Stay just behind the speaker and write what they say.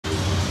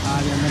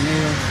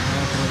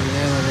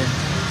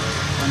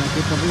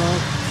poquito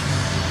vlog.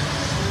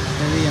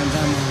 Este día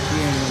andamos aquí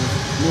en el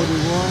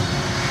Muribo.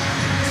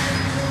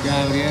 Ya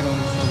abrieron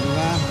el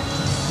lugar.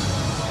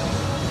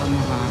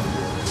 Vamos a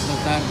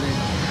tratar de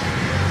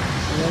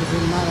poder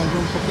filmar algo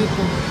un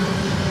poquito.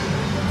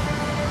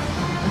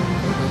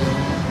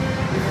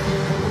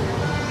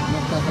 No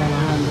está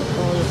trabajando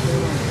todo,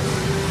 pero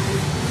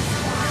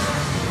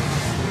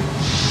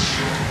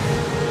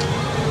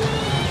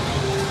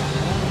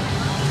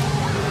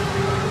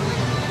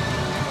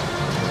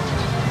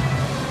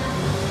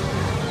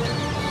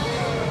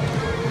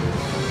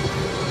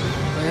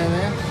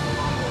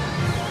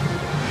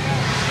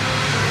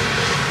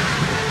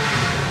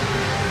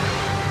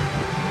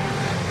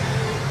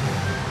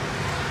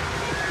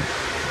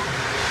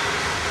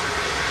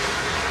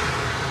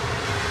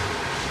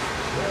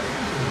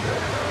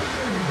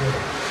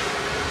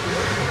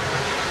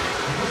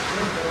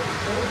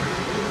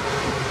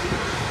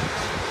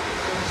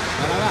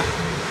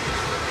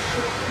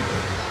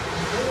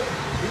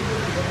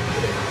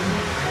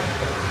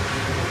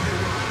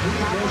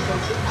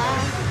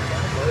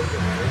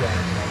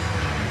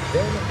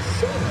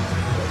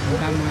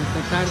estamos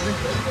esta tarde.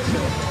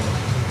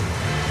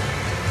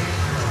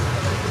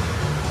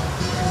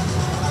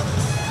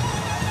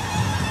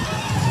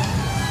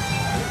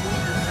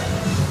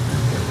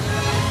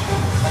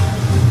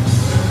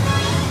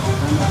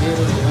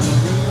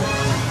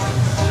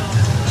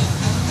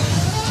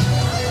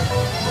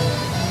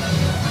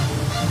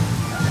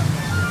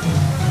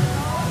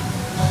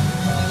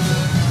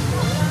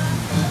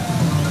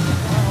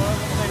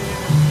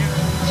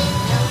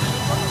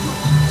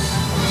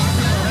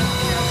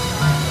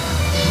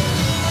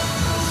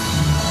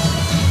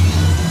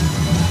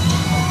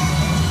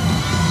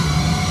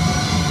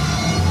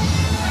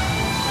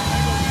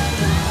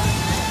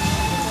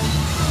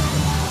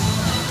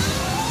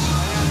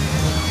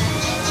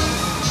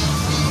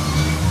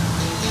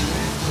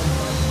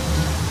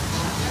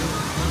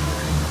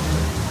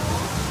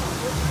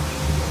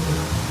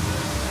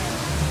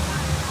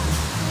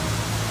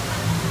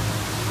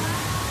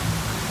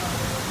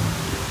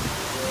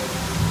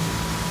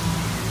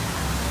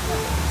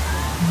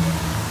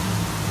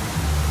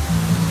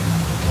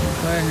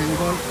 En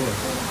golpes,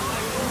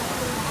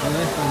 todo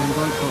esto en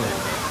golpes.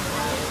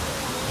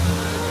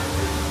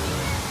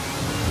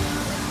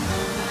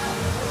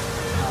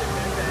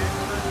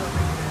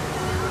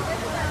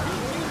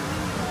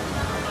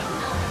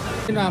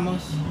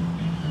 Continuamos.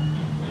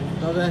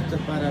 Todo esto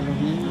es para los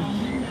niños.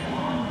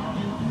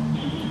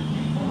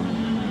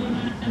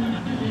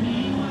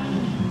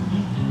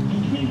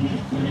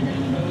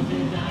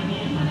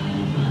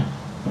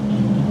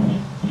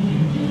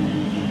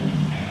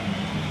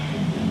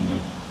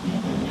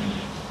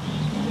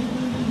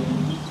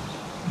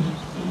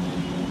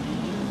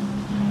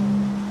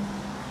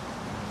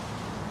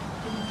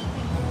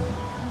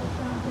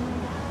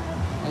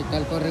 Ahí está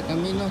el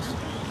correcaminos.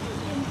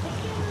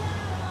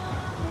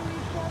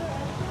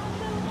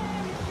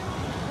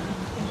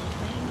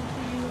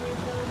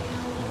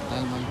 Está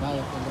el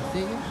malvado que lo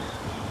sigue.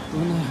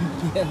 Una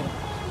piedra.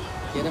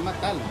 Quiere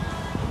matarlo.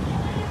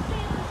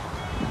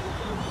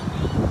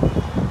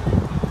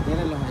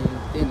 Mírenlos ahí,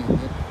 los tienen.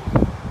 Miren.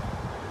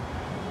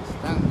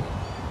 Están.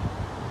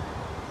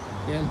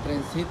 Aquí es el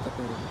trencito,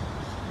 pero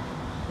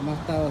como ha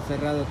estado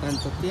cerrado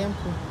tanto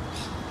tiempo.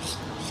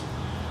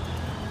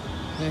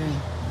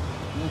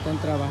 No están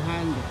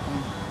trabajando.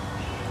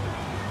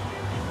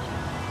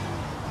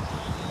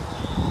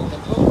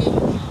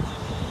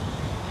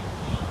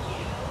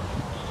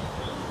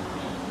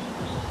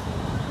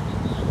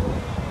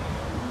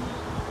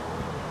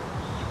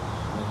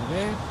 A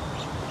ver.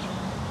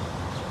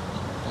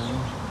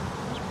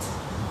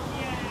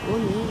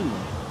 Un niño.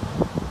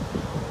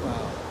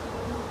 Wow.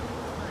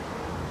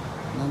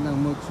 No andan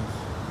muchos.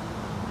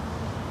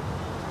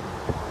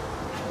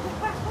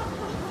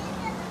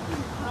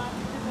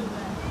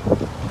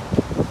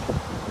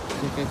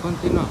 Que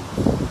continuamos.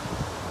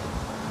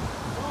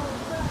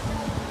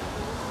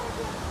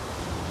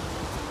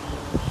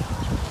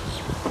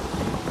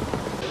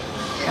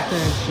 Este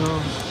es el show.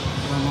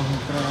 Vamos a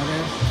entrar a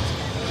ver.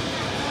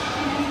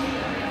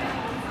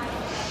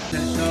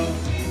 El show.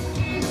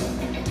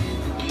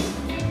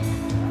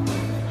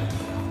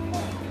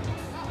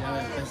 Ya va a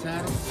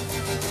empezar.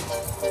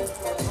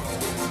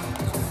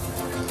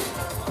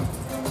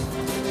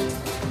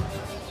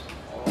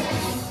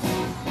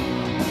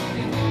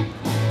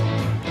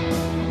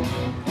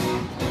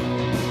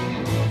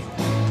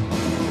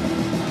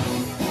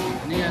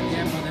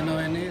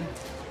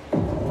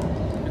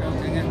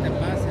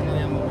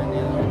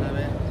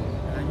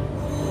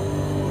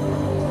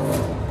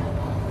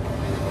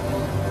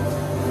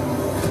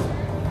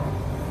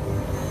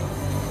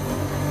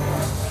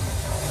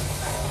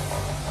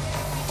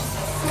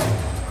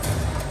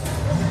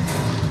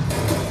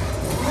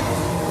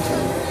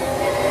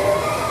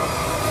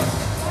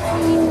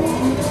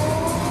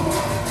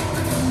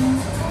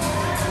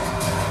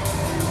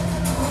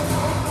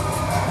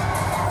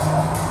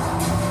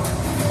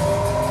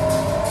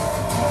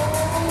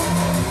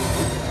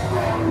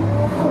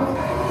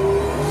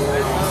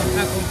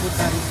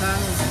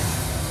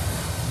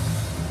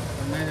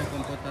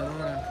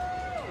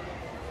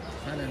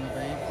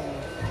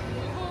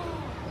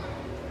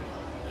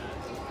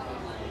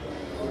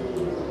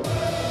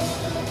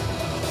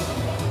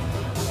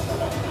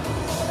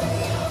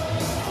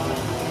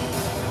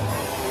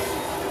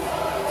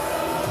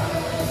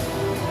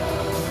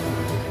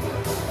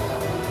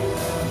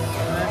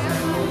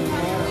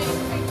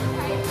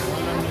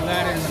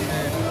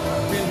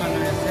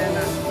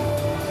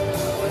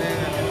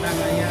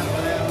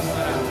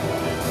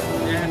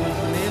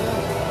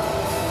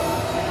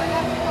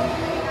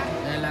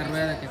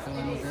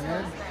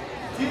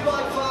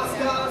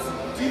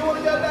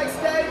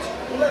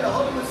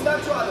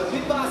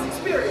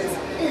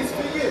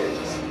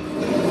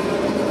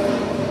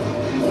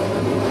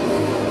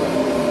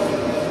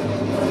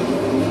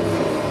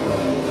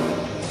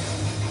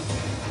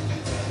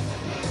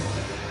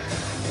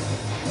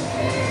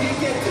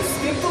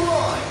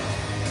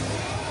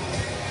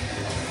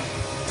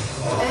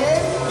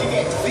 And you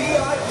get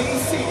VIP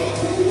seating.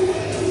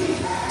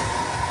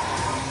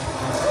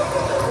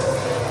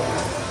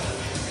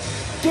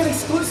 Get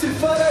exclusive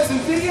photos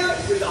and video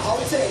with the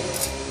whole team.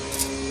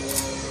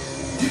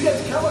 You get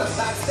to come on a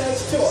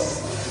backstage tour.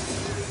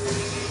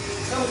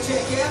 Come and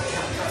check out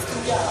our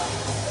custom gala.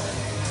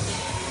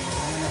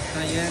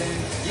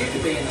 You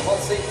could be in the hot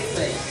seat with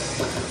me.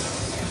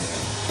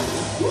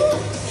 Woo!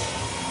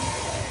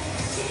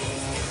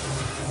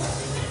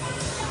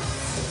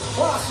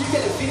 Plus, you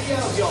get a video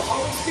of your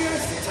whole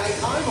experience to take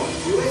home on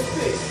USB.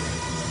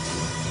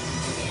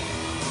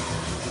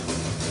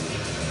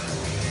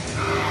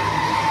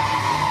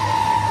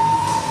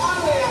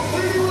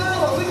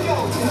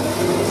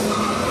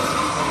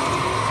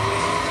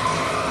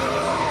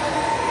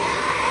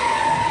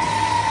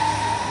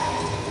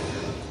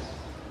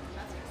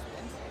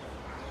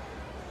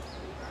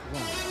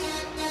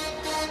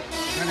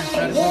 A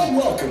warm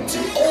welcome to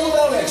all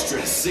of our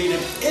extras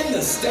seated in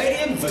the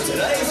stadium for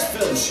today's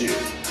film shoot.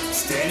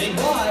 Standing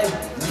by,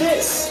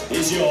 this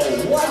is your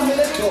 1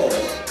 minute call.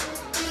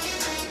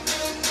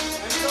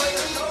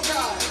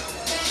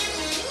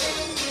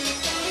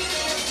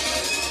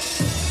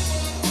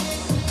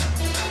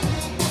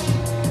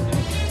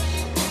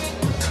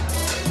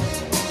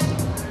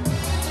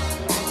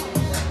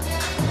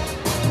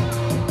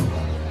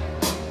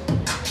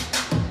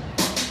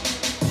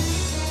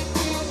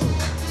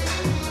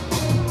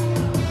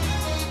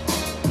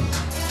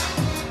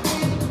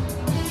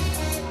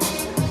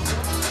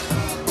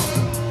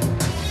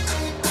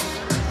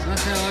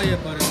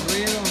 Por el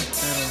ruido,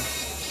 pero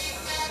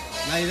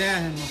la idea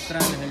es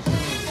mostrarles el show.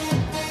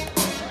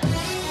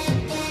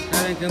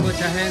 Saben que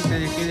mucha gente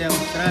de aquí de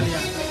Australia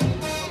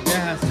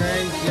viaja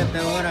 6-7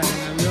 horas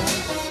en avión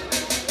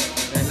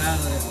del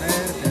lado de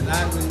Perth, de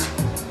Darwin,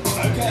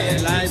 de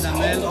Adelaide, de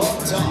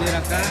Melbourne, para venir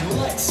acá.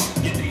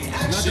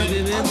 Nosotros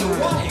vivimos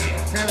a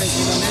 7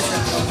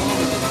 kilómetros.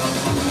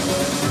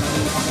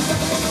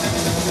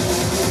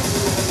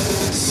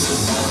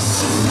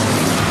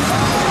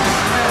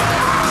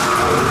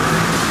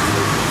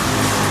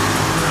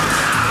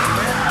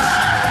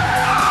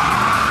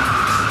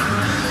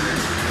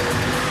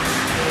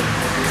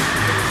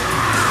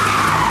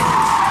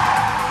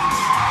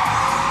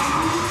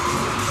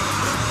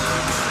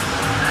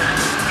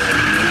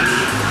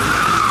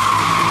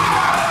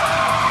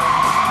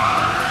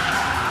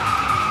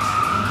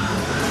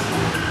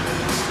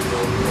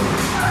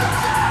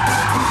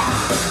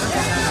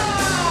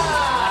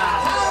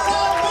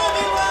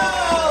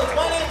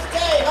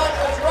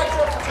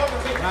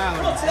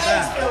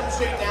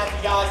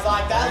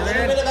 Like that, a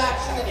little bit of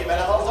action, and you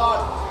better hold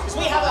on, because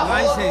we have a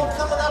whole lot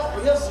coming up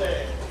real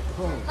soon.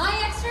 Hi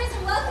extras,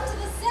 and welcome to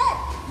the set.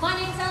 My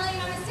name's Ellie,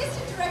 and I'm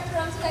assistant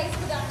director on today's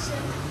production.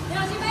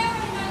 Now, as you may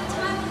already know, the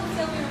title of the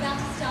film you're about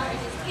to star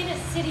in is In a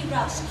City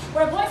Rush,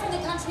 where a boy from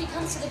the country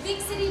comes to the big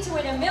city to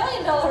win $1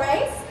 million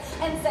race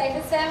and save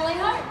his family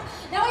home.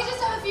 Now, we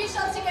just have a few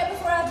shots to get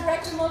before our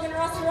director Morgan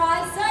Ross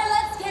arrives, so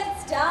let's get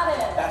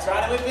started. That's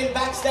right, and we've been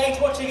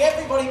backstage watching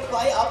everybody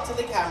play up to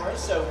the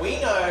cameras, so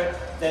we know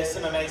there's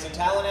some amazing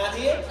talent out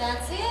here.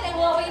 That's it, and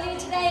what we need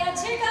today are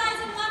 2 guys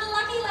and 1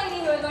 lucky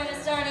lady who are going to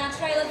star in our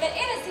trailer for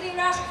In a City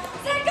Rush.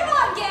 So come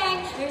on,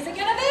 gang, who's it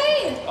going to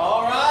be?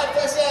 All right,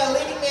 first our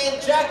leading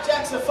man, Jack.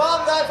 Jack's a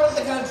farm guy from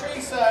the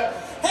country, so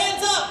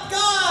hands up,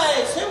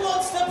 guys! Who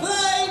wants to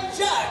play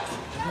Jack?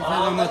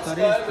 Let's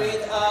go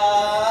with,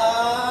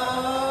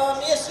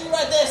 yes, you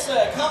right there,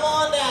 sir. Come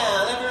on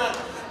down, everyone.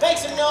 Make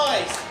some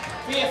noise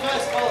for your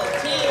first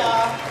volunteer.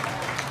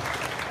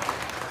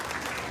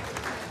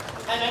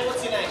 Hey mate,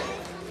 what's your name?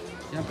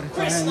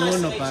 Chris, nice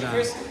to meet you,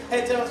 Chris.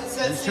 Head down to the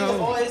set, see the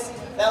boys.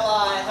 They'll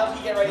help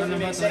you get ready for the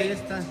big scene.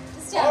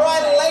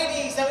 Alright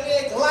ladies, now we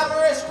need a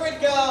glamorous grid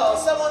girl.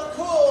 Someone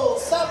cool,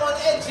 someone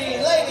edgy.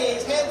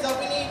 Ladies, hands up,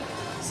 we need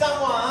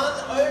someone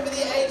over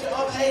the age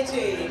of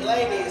 18.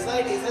 Ladies,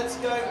 let's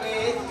go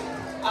with,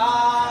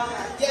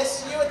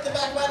 yes, you at the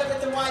back, madam,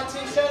 with the white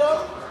t-shirt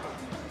on.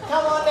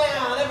 Come on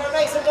down, everyone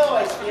make some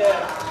noise for you.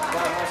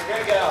 Glamorous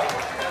grid girl.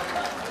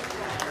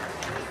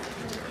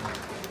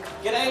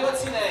 G'day,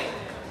 what's your name?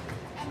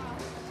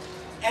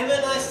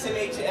 Emma, nice to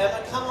meet you,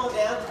 Emma. Come on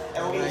down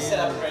and we'll get you set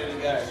up and ready to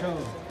go.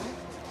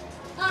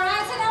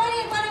 Alright, so now we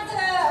need one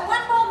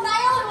more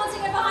male who wants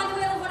to get behind the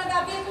wheel of one of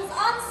our vehicles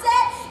on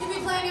set. You'll be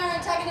playing our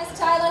antagonist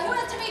Tyler, who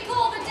has to be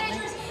cool but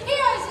dangerous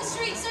heroes the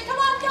streets. So come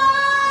on,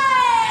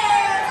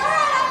 guys!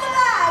 Alright, up the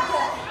back.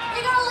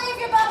 You're gonna leave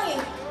your bummy.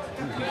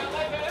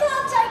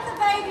 Can't take the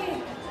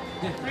baby.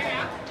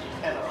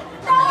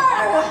 No!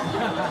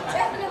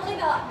 Definitely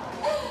not.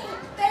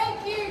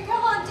 Thank you.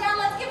 Come on down.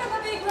 Let's give him a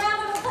big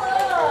round of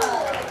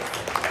applause.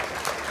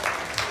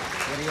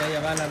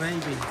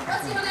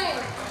 What's your name?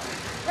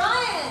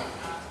 Ryan.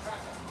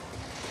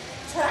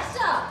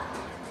 Tractor.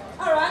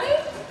 Alrighty.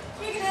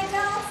 You can head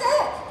down on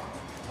set.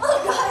 Oh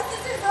guys,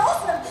 this is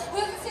awesome.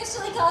 We've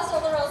officially cast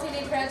all the roles you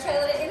need for our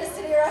trailer to In a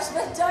City Rush,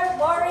 but don't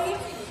worry.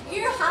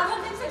 You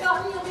haven't been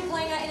forgotten. You'll be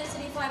playing our In a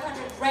City 500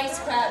 race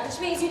crowd, which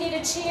means you need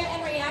to cheer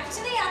and react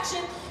to the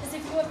action as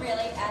if you were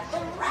really at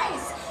the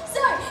race.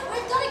 So,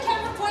 we've got a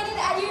camera pointed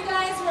at you guys.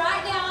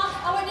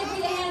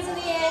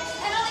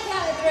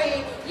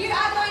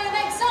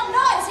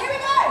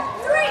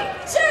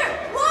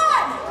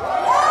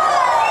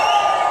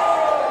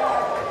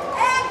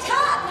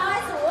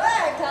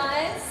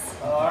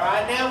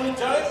 Now, we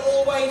don't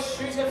always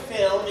shoot a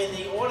film in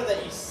the order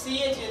that you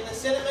see it in the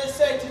cinemas,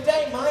 so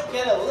today might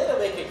get a little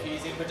bit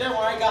confusing, but don't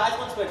worry guys,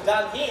 once we're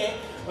done here,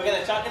 we're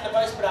going to chuck into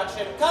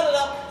post-production, cut it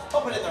up,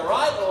 pop it in the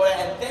right order,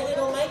 and then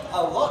it'll make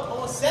a lot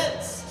more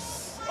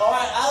sense.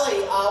 Alright,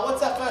 Ali,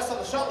 what's up first on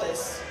the shot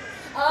list?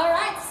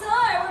 Alright, so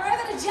we're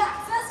over to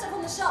Jack first up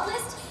on the shot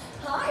list.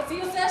 Hi, for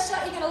your first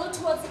shot, you're going to look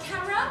towards the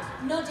camera,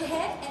 nod your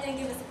head, and then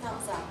give us a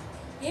thumbs up.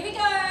 Here we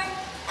go.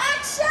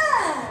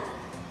 Action!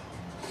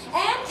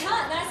 And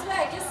cut. Nice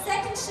work. Your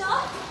second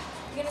shot,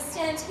 you're going to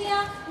stand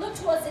here, look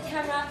towards the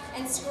camera,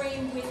 and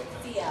scream with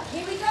fear.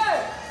 Here we go.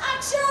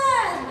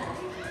 Action!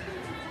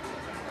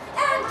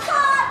 And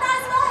cut.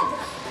 Nice work.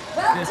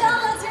 Well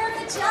done. Let's hear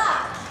it for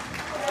Jack.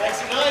 Make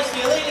some noise for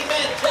your leading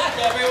man, Jack,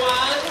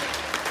 everyone.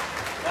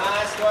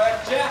 Nice work,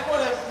 Jack.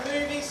 What a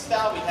movie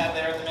star we have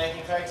there in the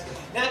making, folks.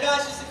 Now,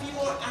 guys, just a few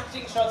more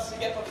acting shots to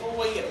get before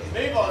we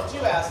move on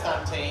to our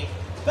stunt team.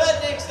 But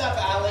next up,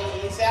 Ali,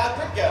 is our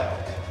grid girl.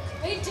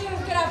 We do.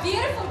 We've got our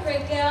beautiful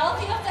grid girl.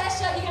 For your first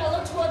shot, you're going to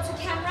look towards the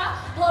camera,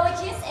 blow a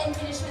kiss, and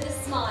finish with a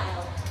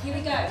smile. Here we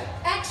go.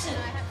 Action.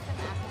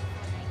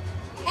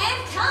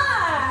 And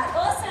cut.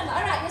 Awesome.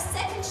 All right, your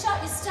second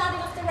shot, you're starting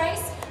off the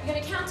race. You're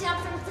going to count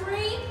down from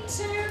 3,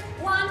 2,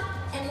 1,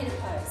 and hit a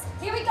pose.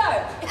 Here we go.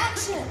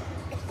 Action.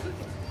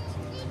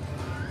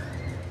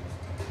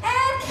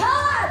 And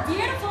cut.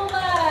 Beautiful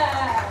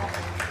work.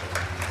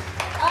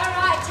 All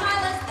right,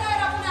 Tyler's third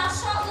up on our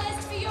shot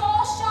list. For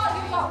your shot,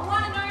 you've got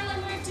one and only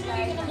move to do.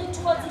 You're going to look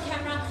towards the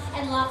camera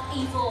and laugh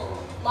evil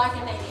like a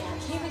maniac.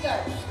 Here we go.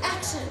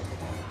 Action.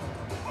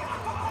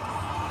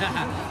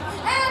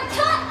 And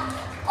cut.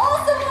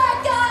 Awesome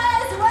work,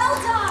 guys. Well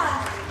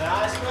done.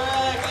 Nice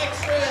work.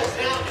 Extras.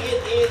 Now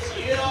it is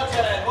your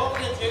turn. What we're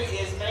going to do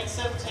is make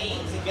some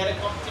teams and get a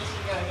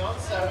competition going on.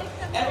 So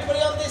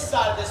everybody on this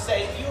side of the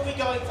stage, you'll be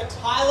going for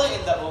Tyler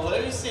in the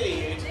blue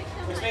city ute,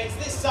 which means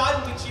this side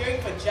will be cheering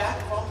for Jack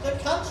from the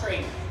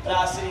country. But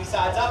our city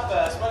side's up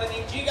first. What I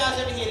need you guys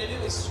over here to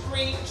do is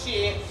scream,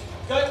 cheer,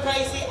 go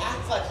crazy,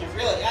 act like you're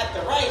really at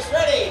the race.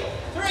 Ready?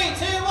 3,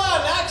 2,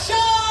 1, action!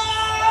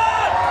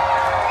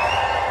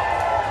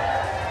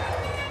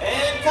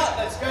 And cut.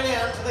 Let's go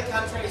down to the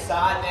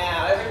countryside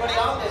now. Everybody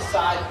on this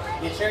side,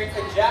 you're cheering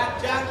for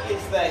Jack. Jack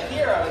is the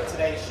hero of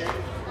today's shoot,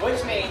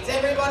 which means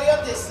everybody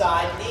on this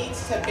side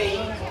needs to be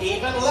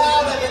even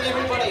louder than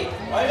everybody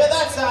over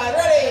that side.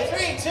 Ready?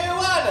 3, 2, 1.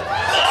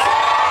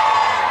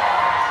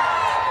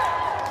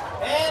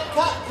 And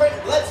cut.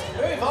 Let's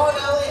move on,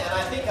 Ali. And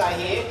I think I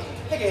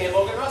hear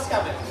Morgan Ross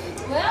coming.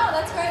 Well,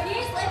 that's great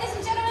news. Ladies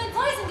and gentlemen,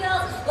 boys and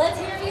girls, let's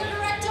hear it for your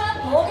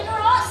director, Morgan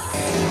Ross.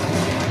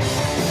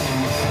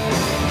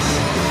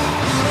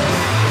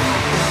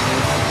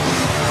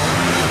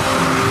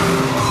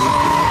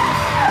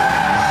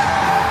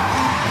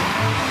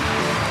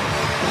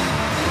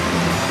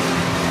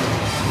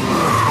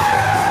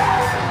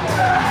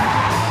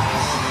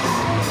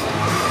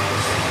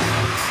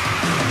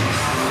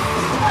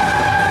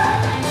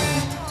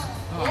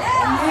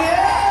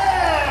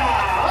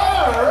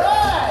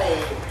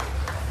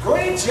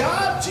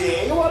 Job,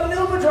 Jay. What an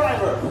Uber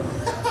driver.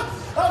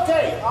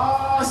 Okay,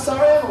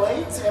 sorry I'm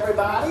late,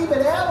 everybody,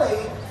 but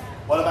Ellie,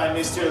 what have I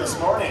missed here this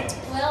morning?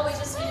 Well, we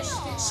just finished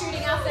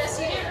shooting our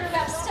first unit. We're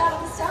about to start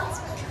on the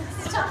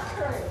stunt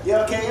crew. You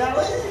okay,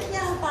 Ellie?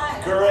 Yeah, I'm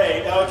fine.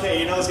 Great. Okay,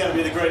 you know it's going to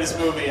be the greatest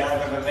movie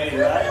I've ever made,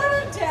 right?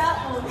 Without a doubt,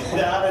 Morgan.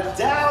 Without a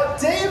doubt.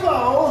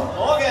 Davo!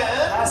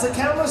 Morgan! How's the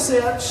camera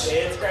sit?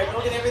 It's great.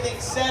 Morgan,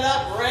 everything's set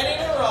up, ready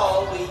to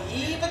roll. We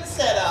even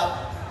set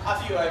up a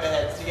few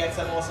overheads to get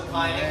some awesome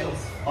high angles.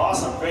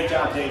 Awesome, great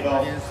job,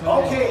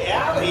 Davo. Okay,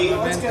 Abby,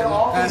 let's get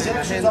all these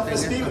extras up to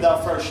speed with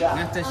our first shot.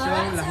 Alright,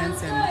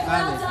 sounds good.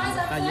 Well, guys,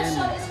 our first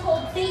shot is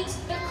called Beat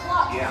the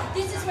Clock. Yeah.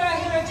 This is where our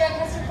hero Jack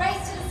has to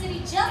race to the city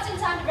just in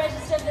time to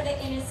register for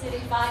the Inner City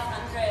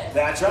 500.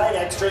 That's right,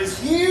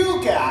 extras.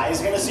 You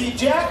guys are going to see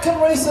Jack come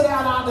racing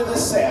out onto the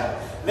set.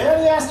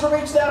 Then he has to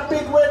reach that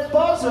big red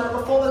buzzer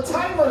before the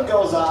timer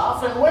goes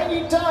off, and when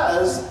he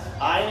does,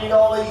 I need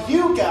all of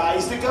you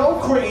guys to go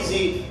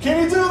crazy.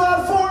 Can you do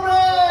that for me?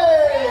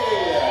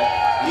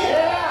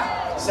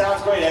 Yeah?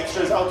 Sounds great,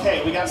 extras.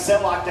 Okay, we got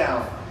set locked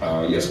down.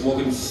 Yes,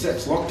 Morgan,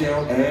 set's locked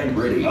down and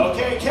ready.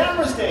 Okay,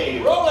 cameras,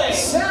 Dave. Rolling.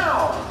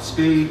 Sound.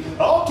 Speed.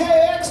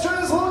 Okay,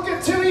 extras, looking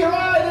to your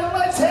right, and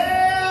let's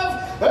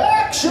have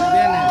action!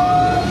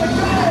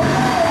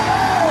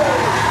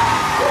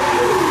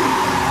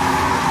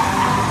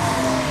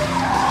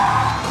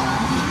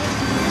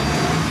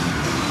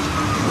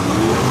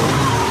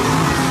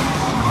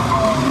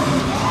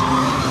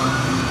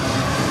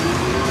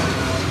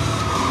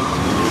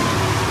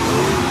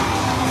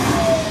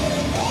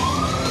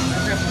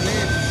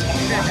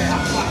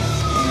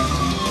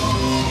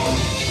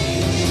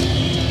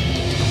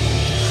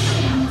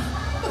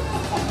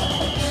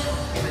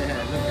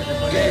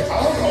 Get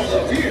out of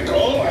the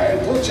vehicle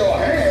and put your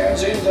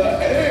hands in the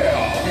air.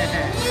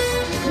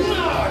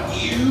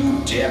 Not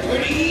you,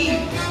 deputy.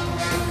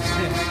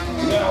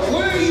 Now,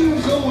 where are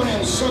you going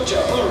in such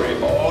a hurry,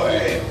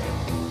 boy?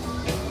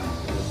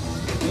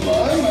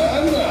 My.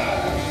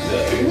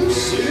 The Inner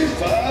City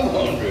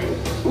 500.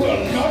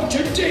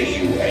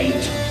 today you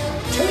ain't.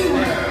 Turn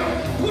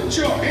around. Put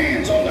your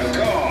hands on the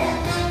car.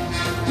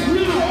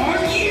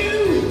 Not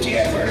you,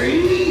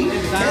 deputy.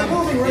 Can't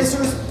moving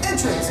racers,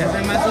 entrance.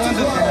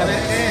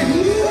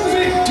 Move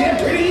it,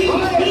 deputy.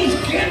 He's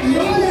getting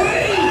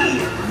away.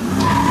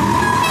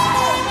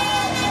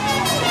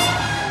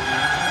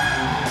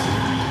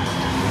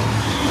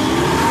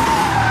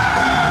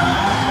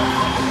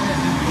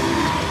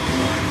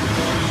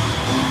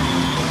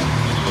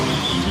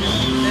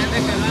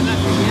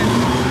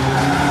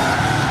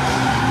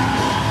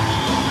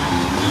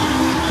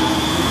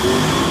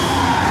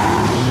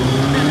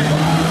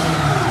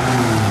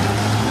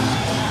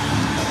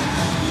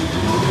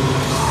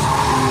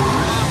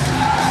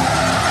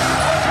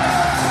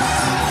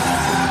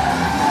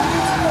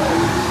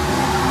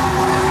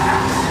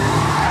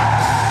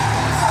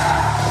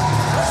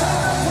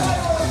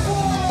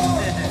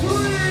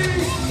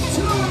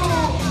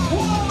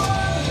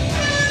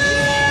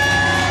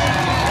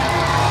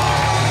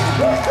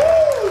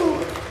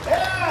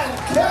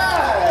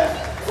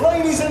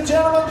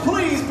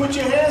 Put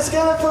your hands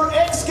together for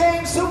X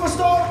Games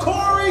superstar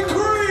Corey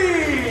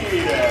Creed.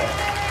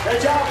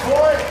 Good job,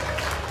 Corey.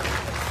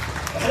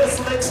 This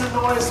makes a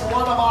noise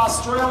one of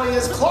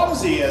Australia's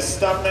clumsiest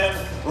stuntmen,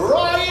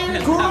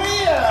 Ryan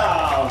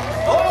Graham.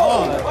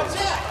 Oh, what's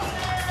that?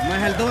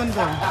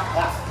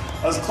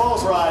 That was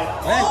close, Ryan.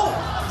 Oh.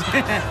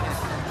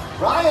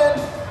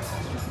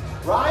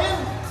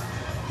 Ryan,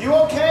 you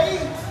okay?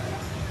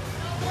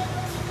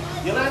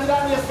 You landed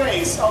on your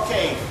face.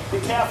 Okay, be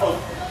careful.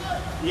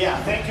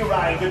 Yeah, thank you,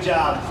 Ryan. Good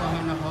job.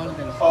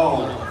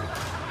 Oh,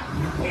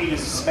 he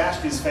just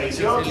smashed his face.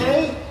 You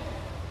okay?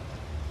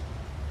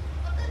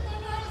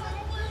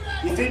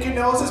 You think your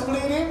nose is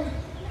bleeding?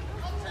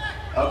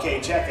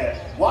 Okay, check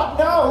it. What?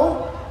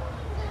 No.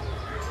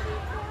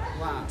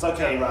 It's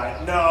okay,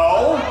 Ryan.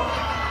 No.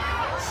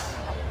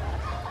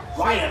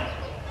 Ryan.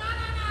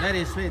 That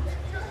is sweet.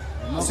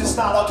 It's just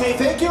not okay.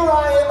 Thank you,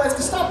 Ryan.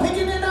 Let's stop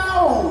picking your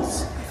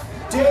nose.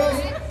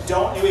 Dave,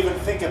 don't you even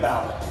think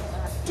about it.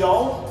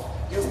 Don't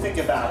you think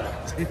about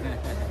it.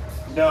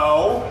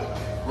 No.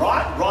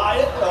 Ryan.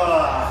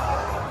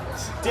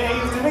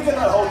 Dave, did we get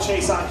that whole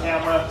chase on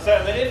camera?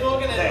 Certainly did,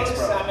 Morgan. It Thanks,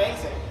 looks bro.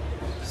 amazing.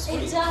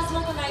 It does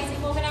look amazing,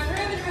 Morgan. Our crew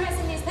have been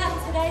rehearsing these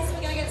patterns today, so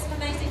we're going to get some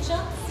amazing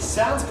shots.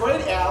 Sounds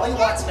great, Allie.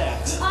 What's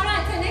next? All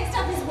right, so next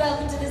up is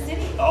Welcome to the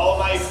City. Oh,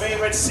 my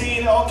favorite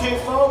scene. Okay,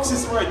 folks,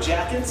 this is where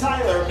Jack and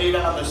Tyler meet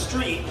on the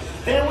street.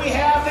 Then we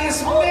have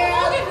this Oh, man.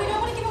 Morgan, we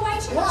don't want to give away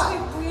too much.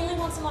 What? We really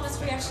want some honest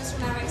reactions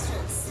from our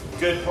extras.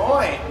 Good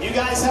point. You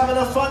guys having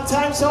a fun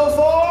time so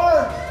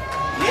far?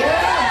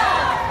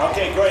 Yeah?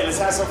 Okay, great. Let's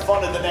have some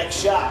fun in the next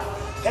shot.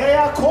 Hey,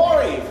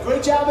 Corey,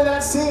 great job in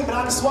that scene, but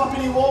I'm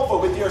swapping you over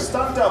with your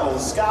stunt double,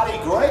 Scotty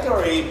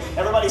Gregory.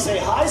 Everybody say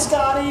hi,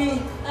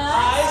 Scotty.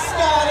 Hi,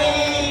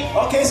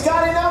 Scotty. Okay,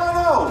 Scotty,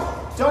 no.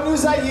 Don't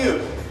use that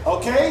you.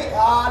 Okay?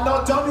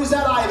 No, don't use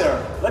that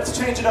either. Let's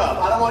change it up.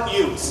 I don't want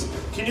use.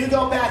 Can you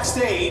go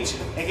backstage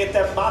and get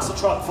that monster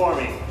truck for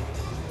me?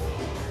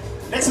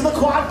 Next to the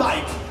quad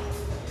bike.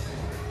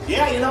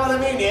 Yeah, you know what I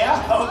mean,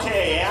 yeah?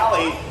 Okay,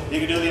 Allie, you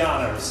can do the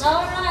honors.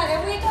 All right,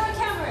 here we go,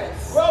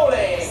 cameras.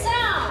 Rolling.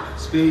 Sound.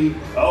 Speed.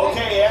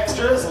 Okay,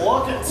 extras,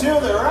 looking to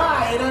the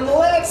right, and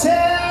let's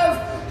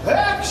have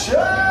action!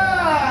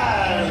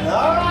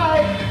 All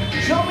right,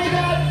 show me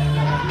that.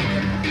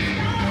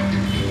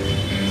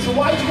 So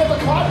why'd you get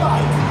the quad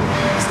bike?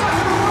 Stuck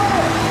in the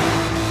road!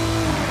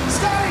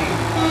 Scotty!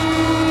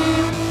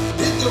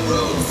 Hit the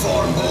road,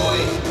 farm boy.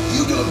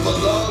 You don't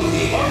belong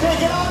here. Okay,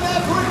 get on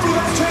that brick,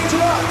 let's change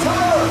it up.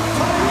 Tyler,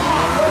 come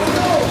on, let's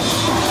go!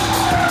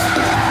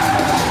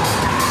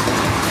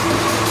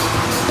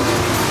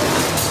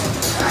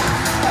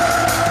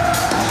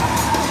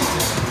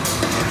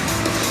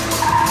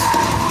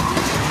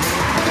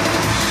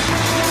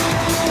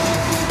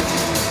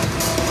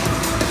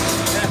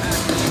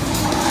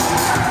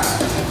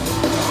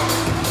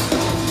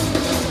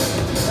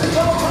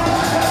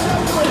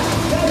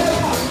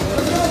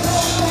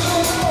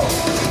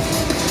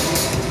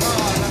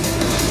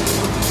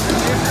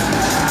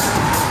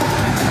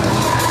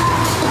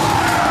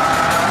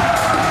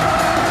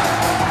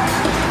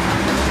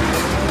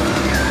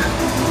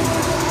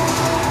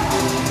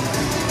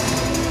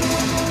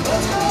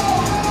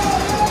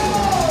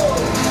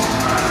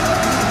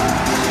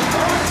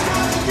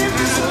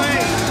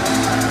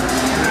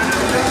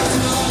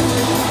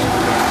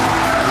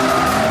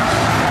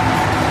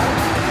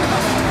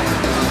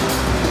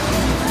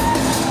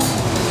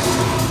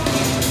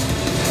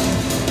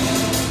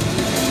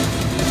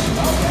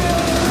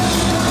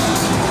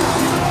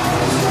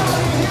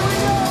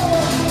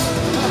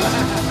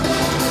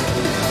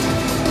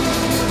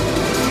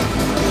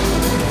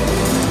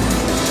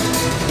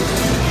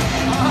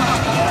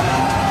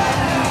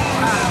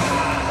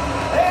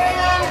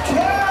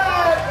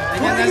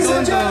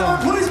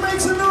 Please make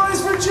some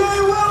noise for Jay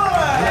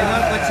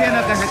Willard!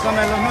 Que se come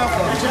los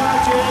mocos. Good job,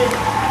 Jay.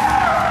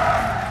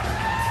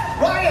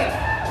 Ryan!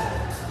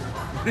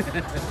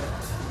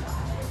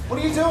 What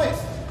are you doing?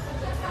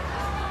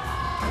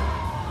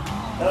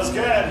 That was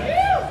good.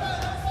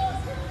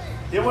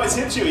 He always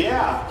hits you,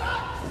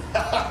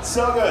 yeah.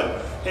 So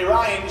good. Hey,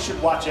 Ryan, you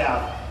should watch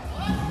out.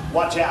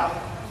 Watch out.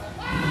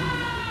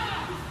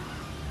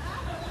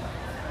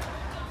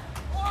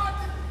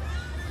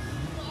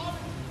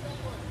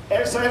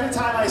 So every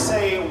time I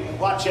say,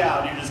 watch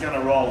out, you're just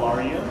gonna roll,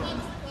 are you?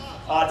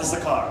 Just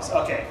the cars.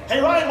 Okay.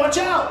 Hey, Ryan, watch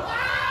out!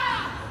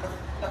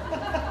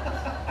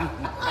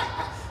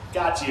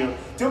 Got you.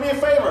 Do me a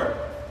favor.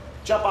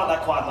 Jump on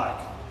that quad bike.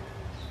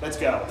 Let's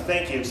go.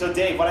 Thank you. So,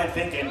 Dave, what I'm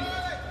thinking,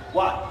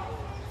 what?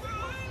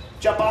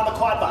 Jump on the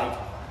quad bike.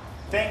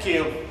 Thank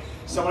you.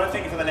 So what I'm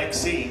thinking for the next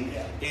scene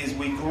is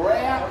we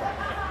grab...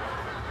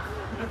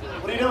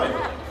 What are you doing?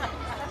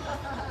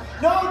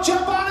 No,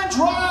 jump on and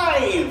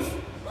drive!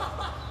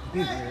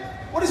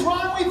 What is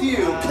wrong with you?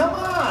 Come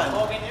on!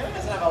 Morgan, you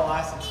doesn't have a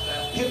license for that.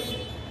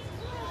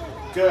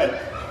 Good.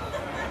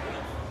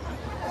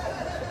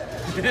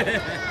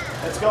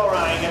 Let's go,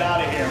 Ryan. Get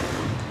out of here.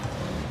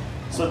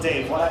 So,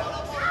 Dave, what?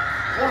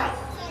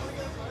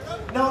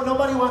 No,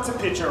 nobody wants a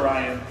picture,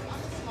 Ryan.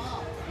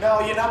 No,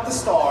 you're not the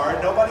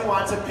star. Nobody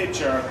wants a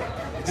picture.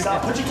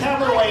 Stop. Put your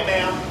camera away,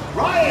 ma'am.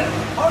 Ryan!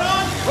 Hold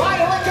on!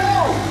 Ryan, let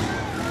go!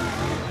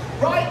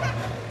 Ryan!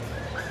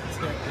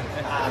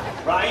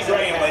 Ryan's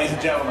Graham, ladies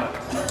and gentlemen. I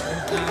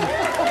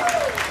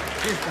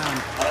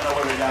don't know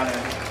where we're down in.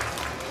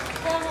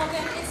 Well,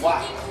 Morgan, it's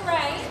looking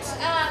great.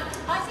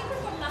 I think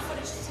we've got enough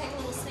footage to take a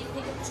little sneak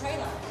peek of the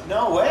trailer.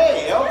 No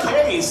way.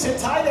 Okay, sit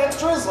tight,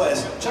 extras.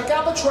 Let's check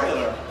out the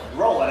trailer.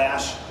 Roll it,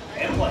 Ash,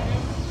 and play.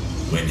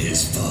 When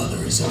his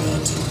father is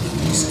about to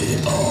lose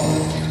it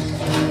all.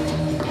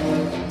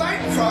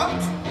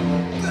 Bankrupt?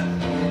 But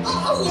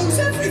I'll lose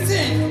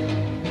everything!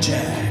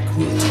 Jack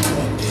will do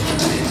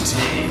whatever it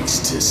takes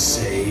to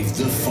save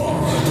the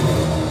farm.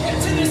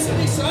 Get to the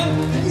city, son,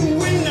 and you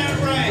win that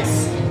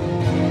race!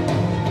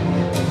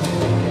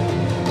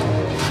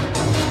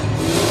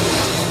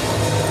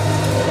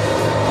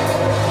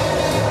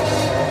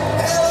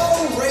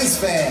 Hello, race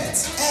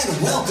fans,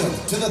 and welcome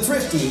to the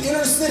Thrifty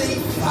Inner City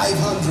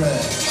 500.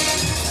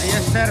 Ahí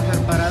es Surfer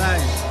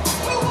Paradise.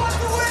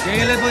 Y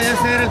ahí les voy a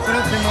hacer el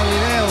próximo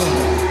video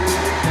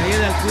de ahí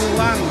del Club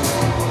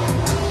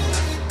One.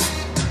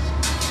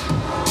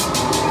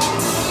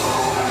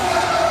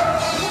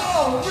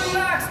 Whoa,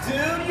 relax,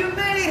 dude. You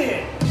made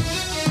it.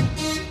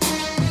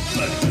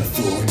 But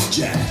before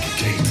Jack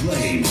can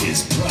claim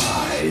his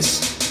prize,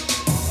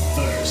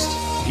 first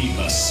he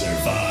must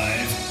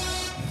survive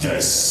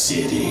the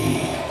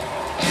city.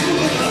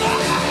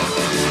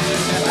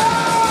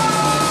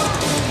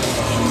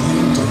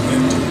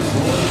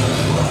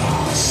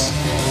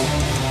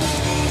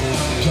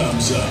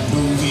 Comes a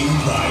movie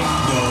like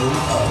no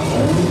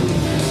other.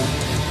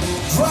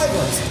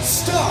 Drivers,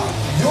 stop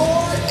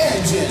your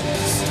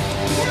engines.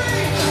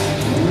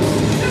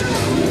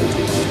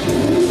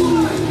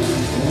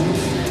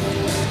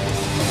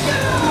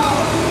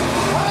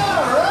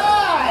 All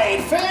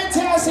right,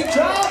 fantastic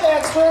job,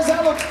 extras.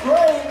 That looks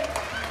great.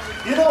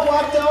 You know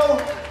what, though?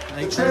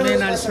 Ahí The trailer's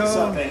termina el missing show,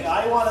 something.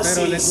 I want to pero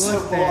see les some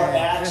guste. more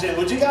action.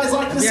 Would you guys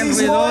like to Bien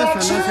see some more ruidoso,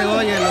 action? no se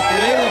oye lo que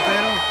digo,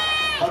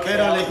 Okay,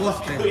 pero Ellie, les what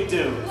guste. can we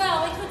do? Well,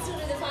 we could still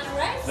do the final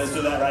race. Let's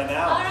do that right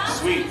now. All right,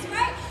 Sweet. that's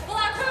great. Well,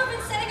 our crew have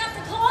been setting up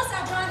the course.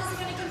 Our drivers are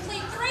going to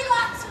complete 3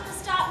 laps from the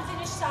start and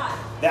finish time.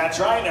 That's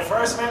right. The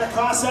first man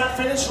across that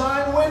finish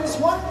line wins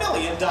 $1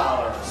 million.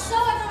 So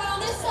everyone on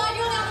this side,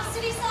 you're now the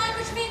city side,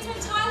 which means when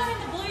Tyler in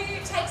the blue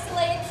takes the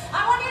lead,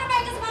 I want you to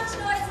make as much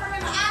noise for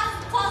him as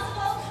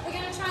possible. We're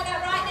going to try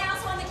that right now.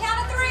 So on the count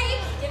of 3,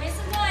 give me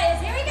some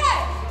noise. Here we go.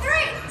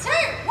 3,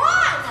 2,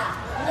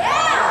 1.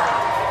 Yeah.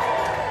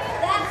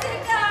 That's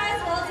it,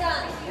 guys. Well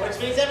done. Which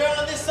means everyone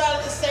on this side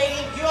of the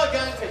stadium, you are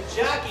going for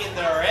Jack in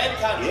the red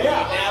country.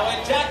 Yeah. Now when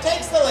Jack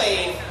takes the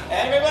lead,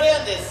 everybody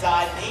on this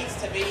side needs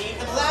to be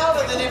even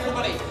louder than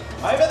everybody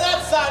over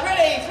that side.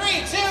 Ready?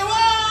 3, 2,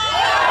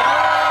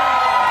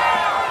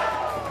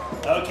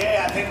 1! Okay,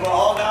 I think we're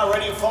all now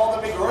ready for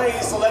the big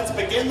race, so let's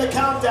begin the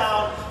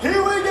countdown.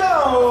 Here we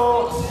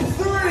go!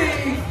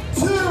 3,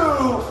 2,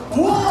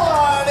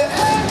 1,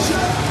 action!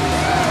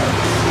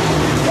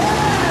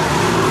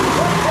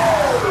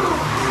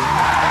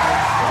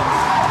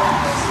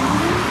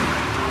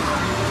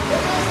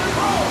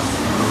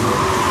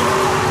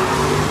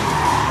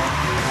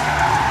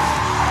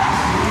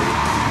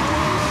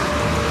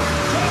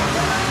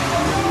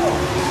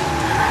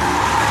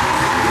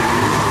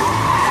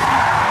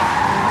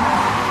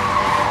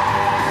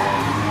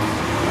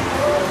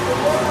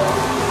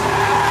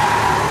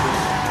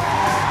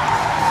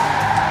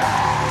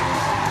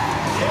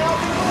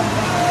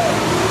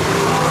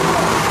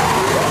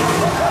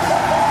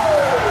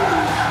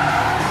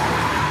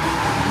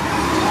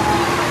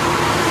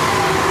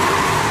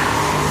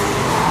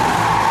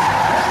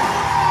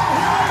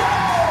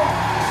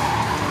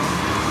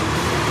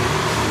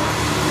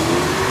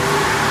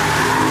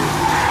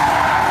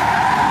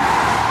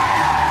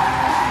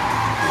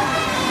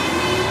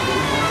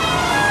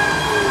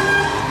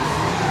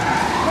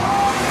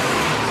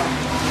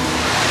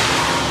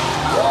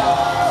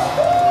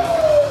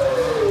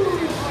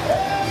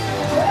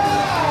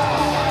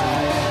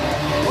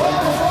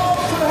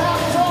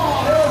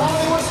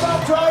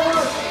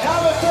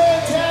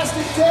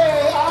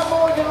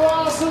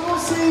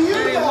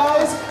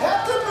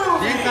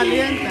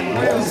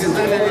 Huevos que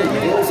sale de aquí.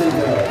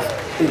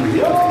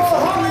 Your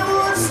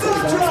Hollywood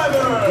stunt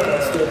driver!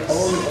 Step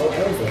on or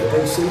over the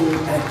big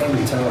ceiling at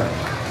any time.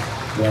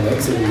 When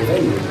exiting the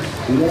venue,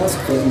 we ask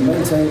that you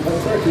maintain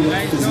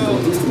appropriate physical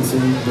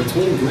distancing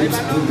between groups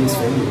in this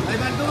venue.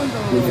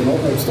 We can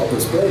also stop the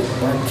spread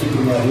by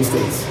keeping our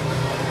distance.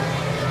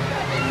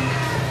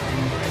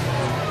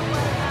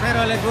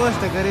 Espero les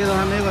guste, queridos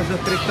amigos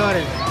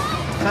suscriptores.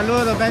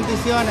 Saludos,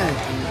 bendiciones.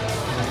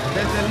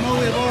 Desde el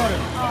Movie Board,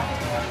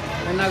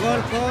 en la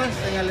Gold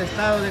Coast, en el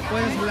estado de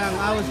Queensland,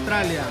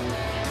 Australia.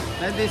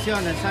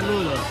 Bendiciones,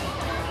 saludos.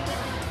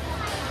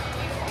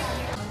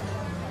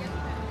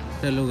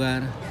 Este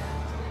lugar,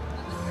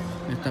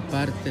 esta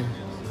parte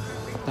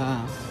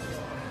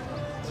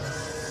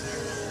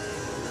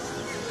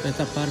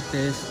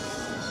es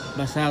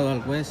basado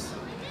al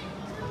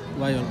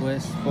Wild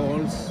West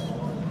Falls,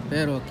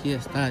 pero aquí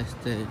está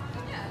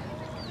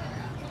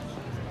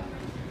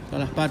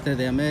todas las partes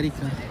de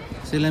América.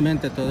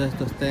 Posiblemente todo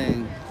esto esté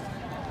en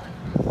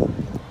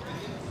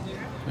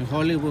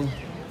Hollywood.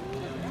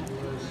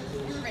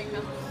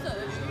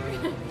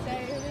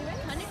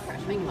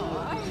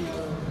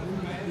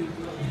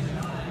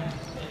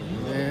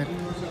 A ver,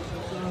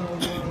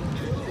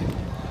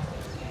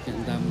 aquí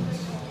andamos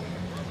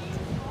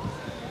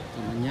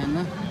esta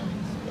mañana.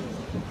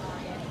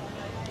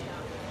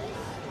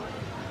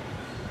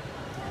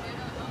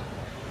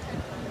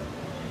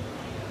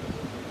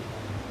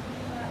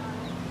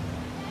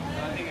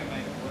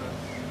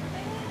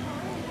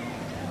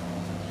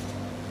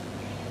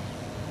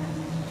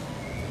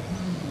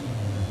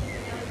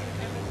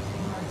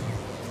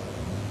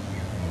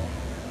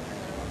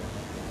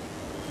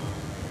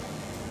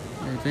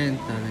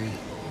 Venta de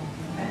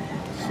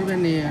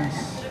souvenirs.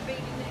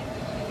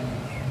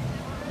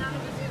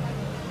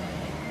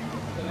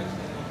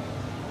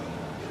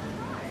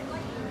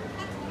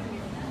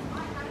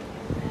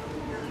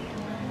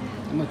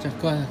 Hay muchas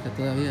cosas que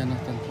todavía no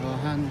están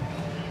trabajando.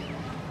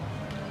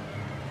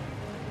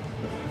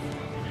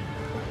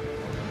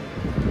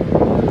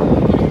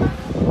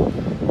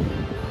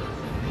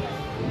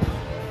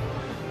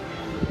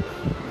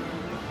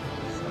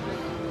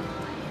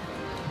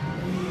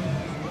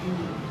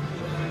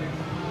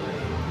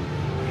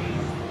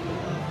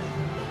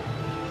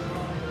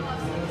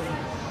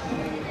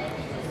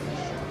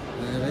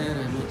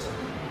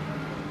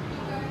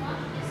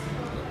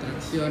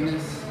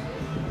 Atracciones.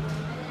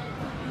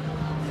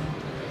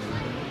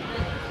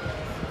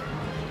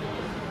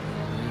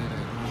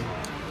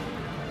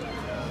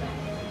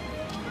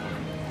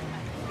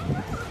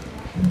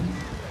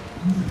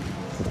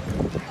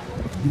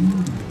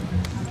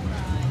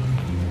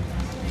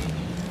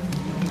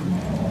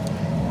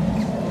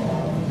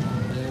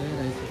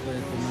 Ahí se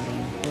puede tomar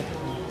una foto.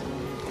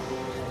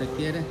 Si usted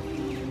quiere,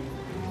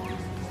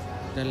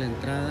 da la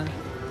entrada,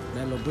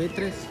 da los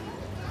buitres.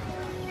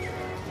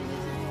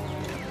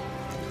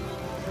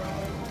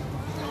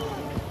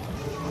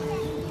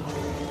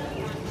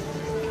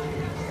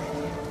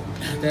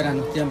 Eran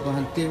los tiempos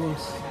antiguos.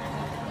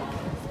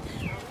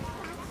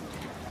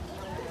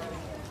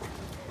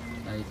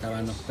 Ahí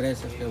estaban los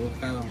presos que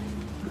buscaban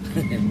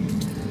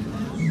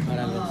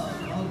para los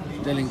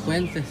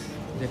delincuentes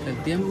de aquel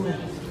tiempo.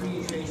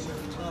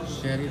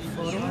 Sheriff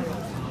Photo.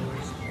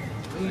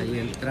 Ahí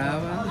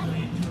entraba,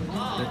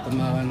 le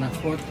tomaban la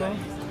foto.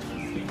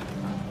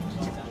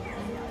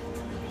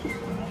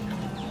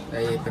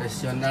 Ahí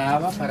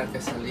presionaba para que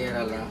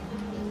saliera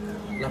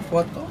la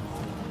foto.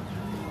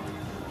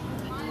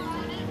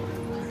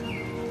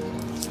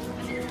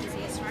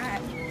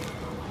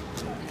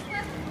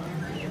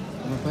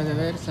 Como puede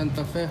ver,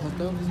 Santa Fe Hot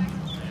Dogs,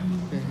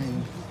 que es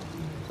en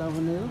Estados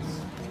Unidos.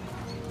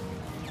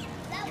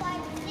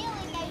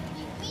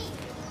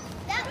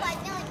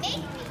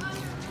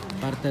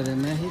 Parte de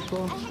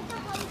México,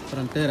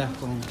 fronteras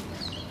con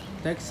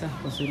Texas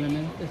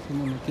posiblemente, si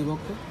no me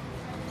equivoco.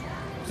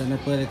 Usted me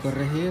puede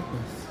corregir,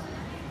 pues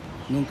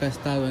nunca he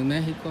estado en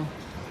México.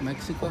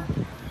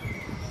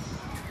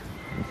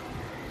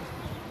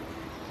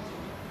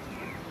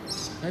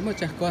 Hay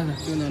muchas cosas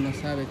que uno no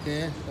sabe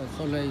qué es,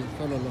 solo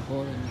los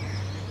jóvenes.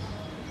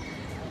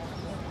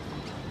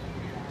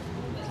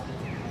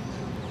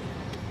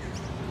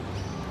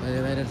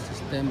 Puede ver el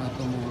sistema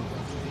como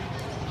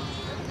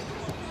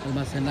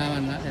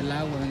almacenaban el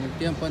agua en el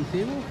tiempo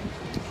antiguo.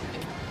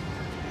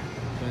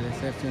 Puede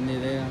hacerse una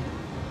idea.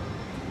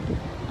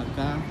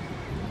 Acá,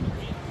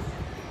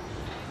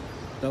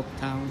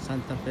 Dogtown,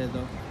 Santa Fe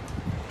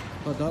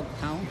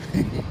Dogtown.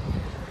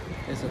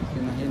 Eso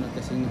me imagino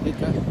que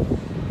significa.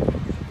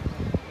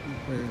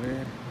 Puede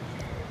ver.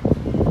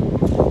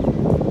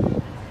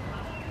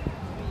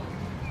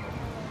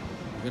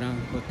 Gran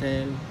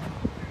hotel.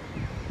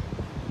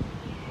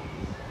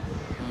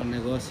 Los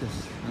negocios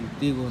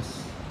antiguos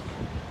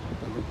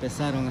cuando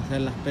empezaron a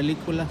hacer las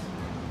películas.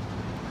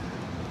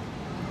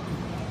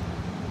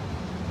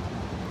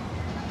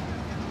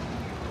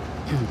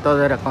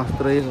 Todo era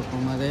construido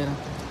con madera.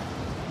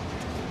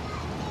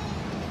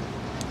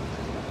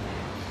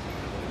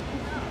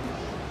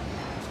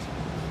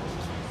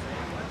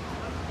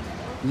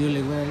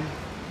 Newlywed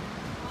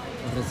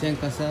Los recién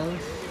casados.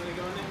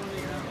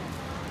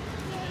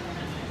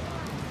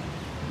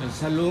 El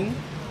salón.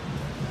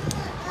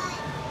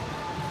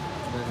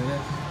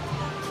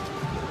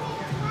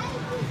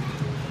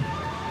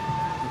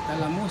 Está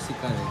la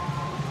música de...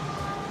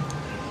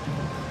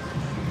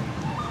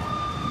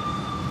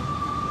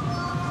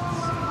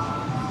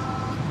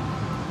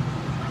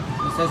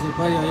 No sé si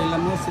puede oír la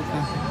música.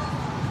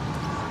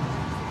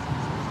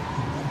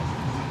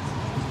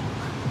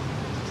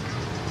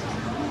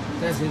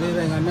 Usted si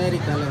vive en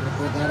América le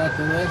recordará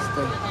todo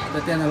esto.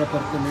 Usted tiene la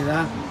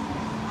oportunidad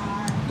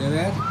de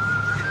ver.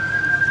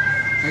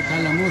 Ahí está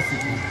la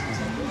música.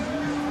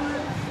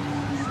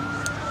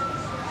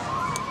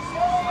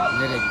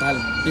 Mire, está el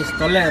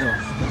pistolero.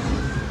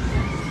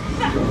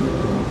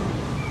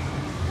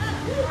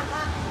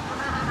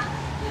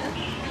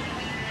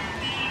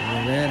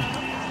 A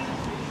ver.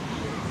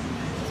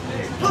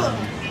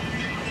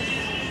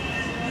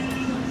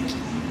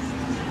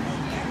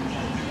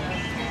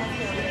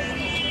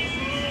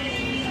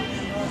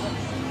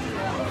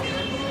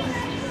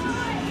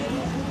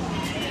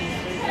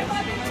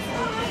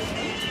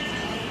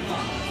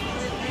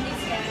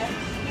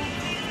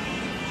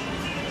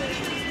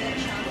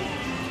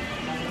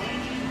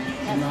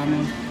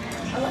 Vamos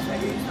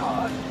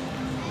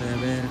a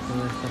ver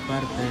toda esta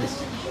parte.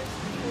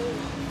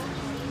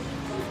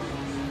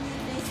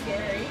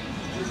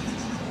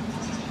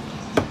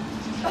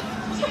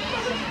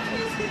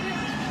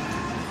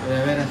 Puede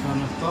ver, son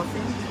los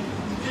coffins.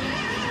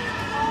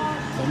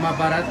 Son más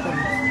baratos,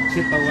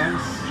 cheaper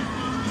ones.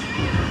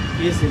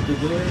 Easy to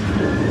do it.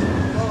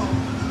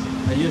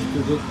 I used to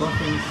do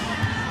coffins.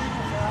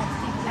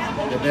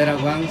 The better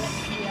ones,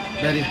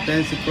 very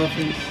expensive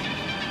coffins.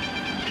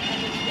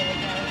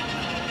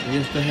 We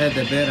used to have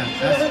the better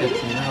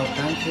caskets in our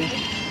country,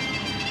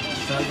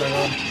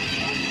 Salvador.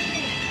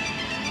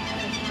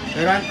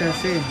 Pero antes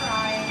sí,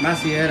 más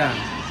si era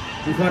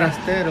un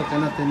forastero que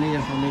no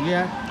tenía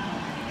familiar,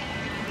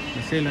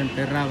 así lo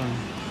enterraban.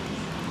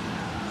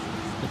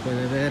 Se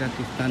puede ver,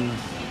 aquí están los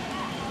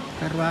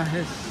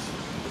carruajes.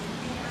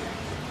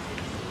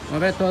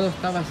 Como ve, todo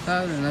está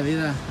basado en la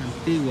vida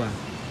antigua.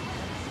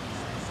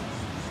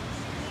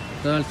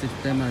 Todo el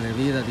sistema de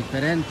vida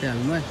diferente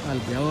al nuestro,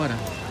 al de ahora.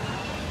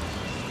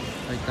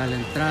 Ahí está la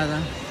entrada.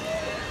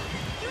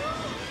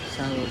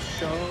 Saddle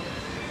Show.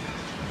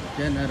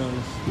 General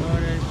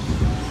Storage.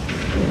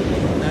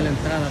 Está la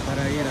entrada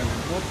para ir a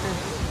los botes.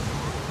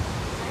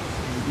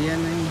 Y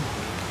vienen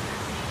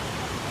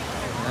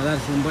a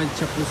darse un buen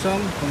chapuzón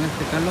con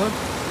este calor.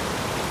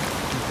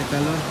 Este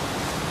calor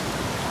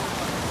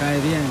cae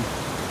bien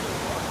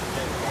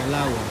el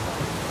agua.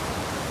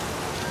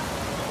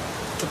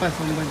 Esto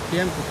pasó un buen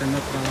tiempo que no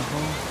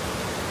trabajó.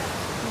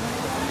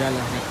 Ya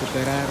las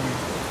recuperaron.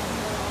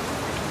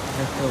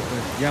 Esto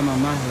pues llama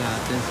más la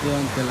atención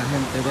que la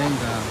gente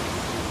venga,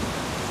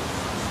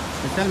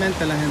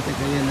 especialmente la gente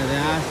que viene de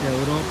Asia,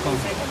 Europa,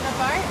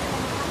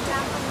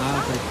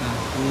 África,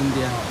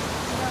 India.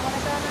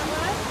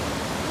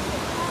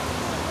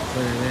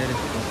 Puede ver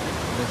esto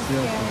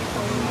precioso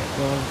con el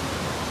sol.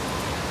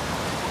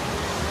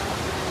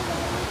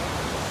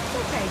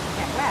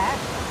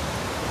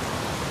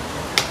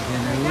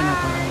 Viene una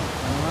para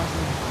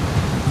abajo.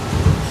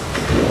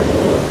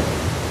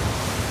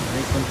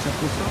 Ahí con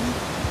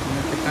chapuzón. En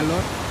este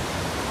calor.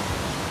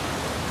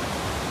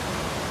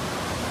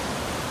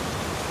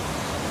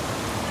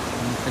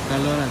 En este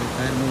calor ha de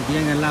caer muy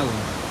bien el agua.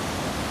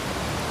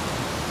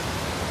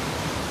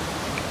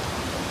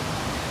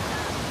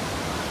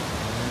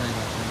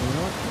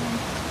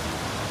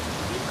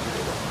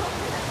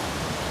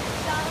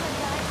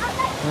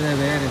 Puede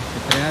ver,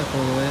 crear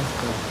todo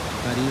esto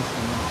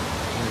carísimo.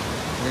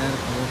 Crear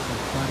todas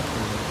esas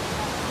partes.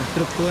 La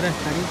estructura es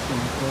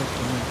carísima, todos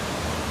son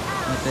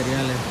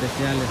materiales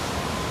especiales.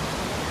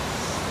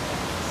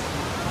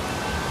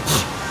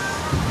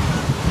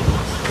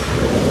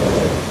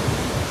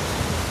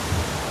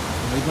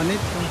 Muy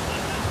bonito,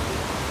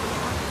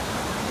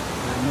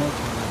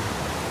 hermoso,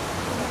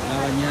 la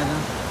bañada.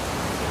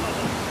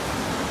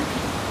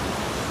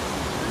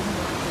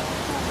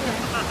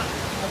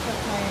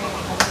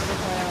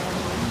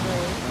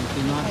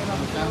 Continuar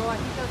acá,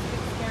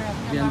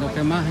 viendo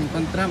qué más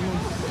encontramos.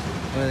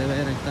 Puede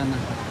ver, ahí están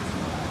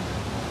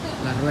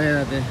las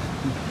ruedas de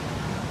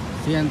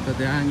cientos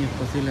de años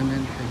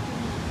posiblemente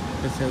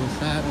que se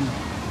usaron,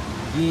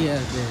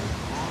 guías de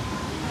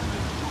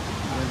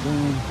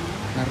alguna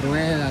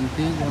rueda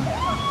antigua.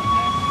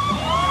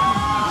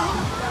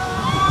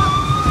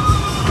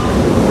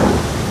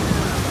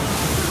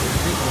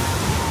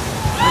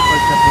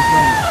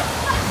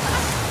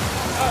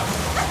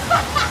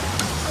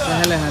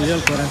 Se le salió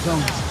el corazón.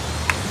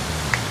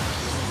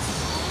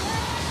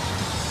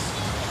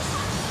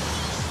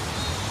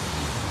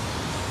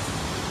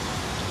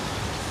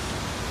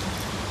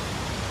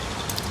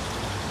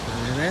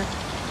 Puede ver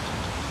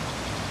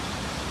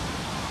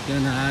que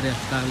una área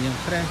está bien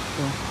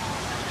fresco.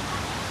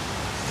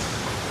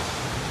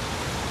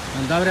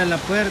 Cuando abre la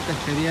puerta es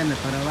que viene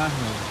para abajo.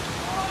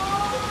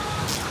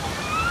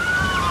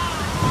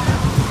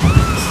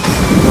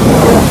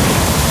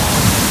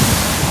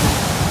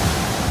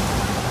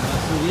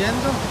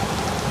 subiendo.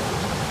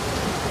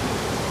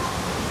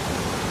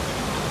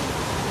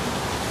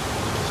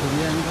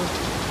 Subiendo.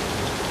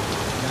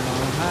 Ya va a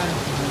bajar.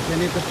 Los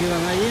ancianitos que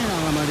iban allí no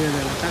van a morir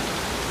del ataque.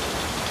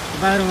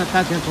 Va a dar un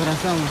ataque al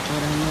corazón, los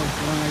pobres señores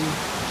que van allí.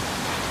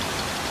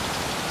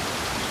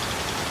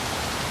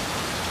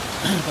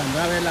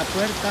 Cuando abre la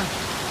puerta,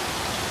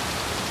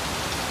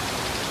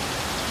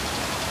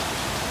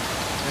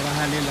 se va a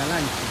salir la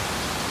lancha.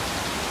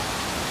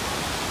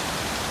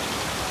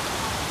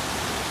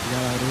 Ya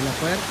va a abrir la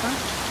puerta.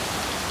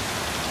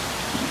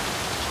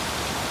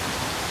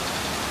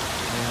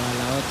 Ya va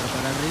la otra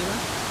para arriba.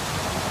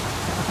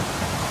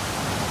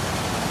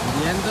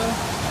 Subiendo.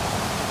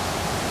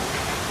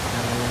 Ya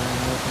va a llegar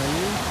la otra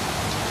allí.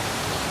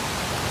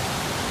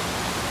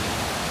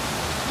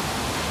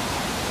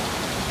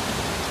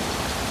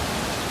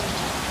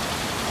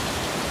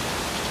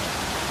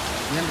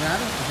 Bien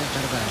raro que se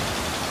tardaron.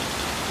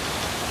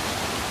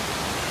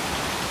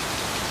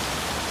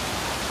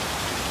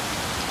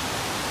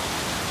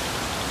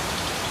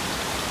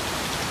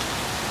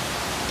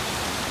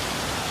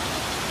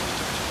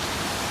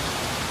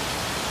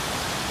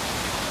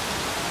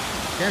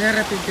 Ya se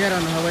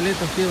arrepintieron los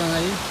abuelitos que iban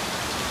ahí.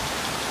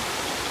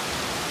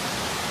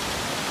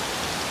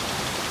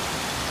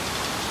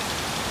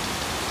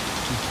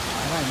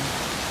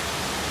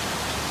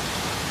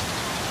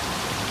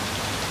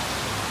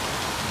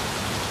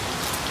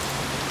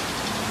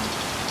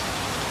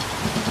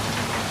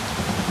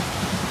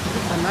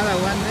 Nada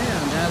Wander,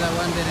 donde ada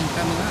Wander en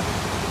caminar.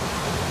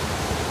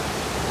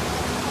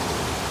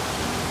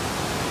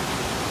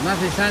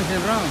 Más distancia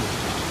en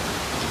Ron.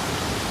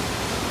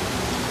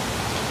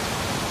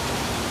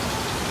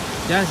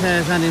 Ya se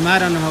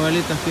desanimaron los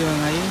abuelitos que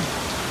iban ahí.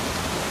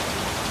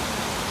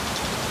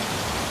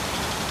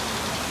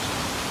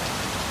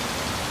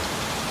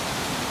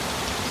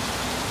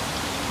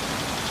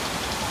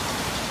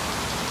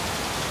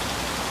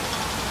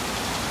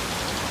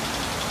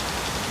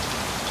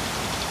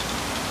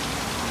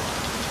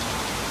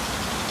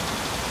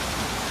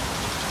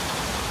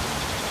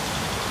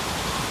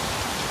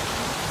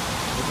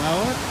 La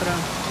otra,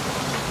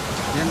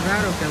 bien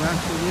raro que van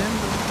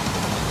subiendo,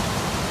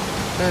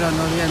 pero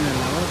no viene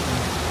la otra.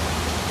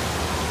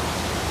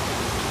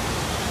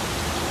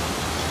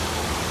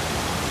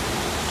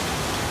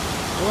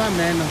 O a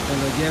menos que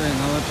lo lleven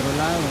a otro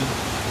lado.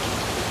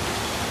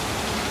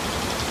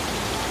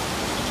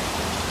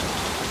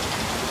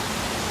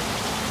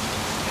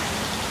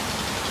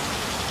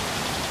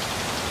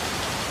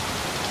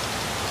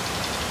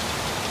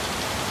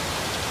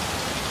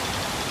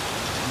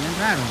 Bien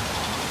raro.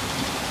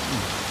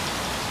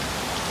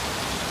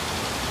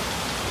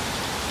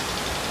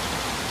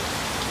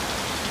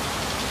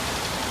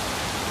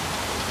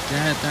 Ya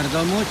se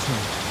tardó mucho.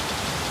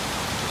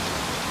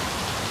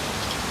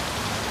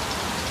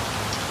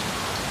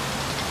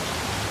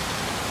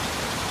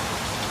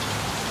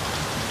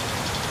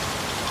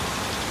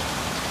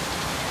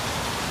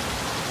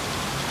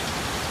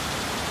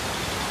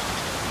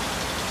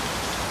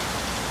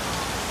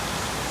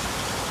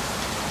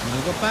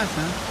 Algo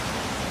pasa.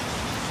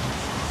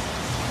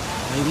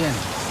 Ahí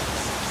viene.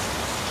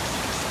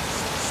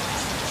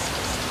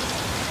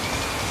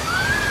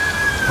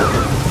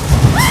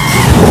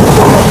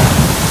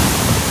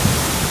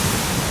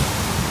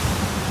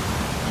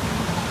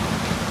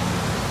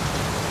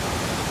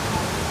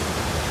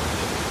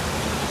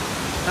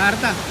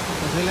 Tarda,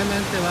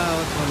 posiblemente va a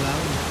otro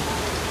lado.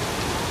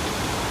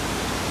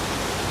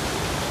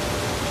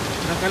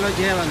 Creo que lo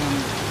llevan a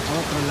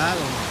otro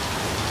lado.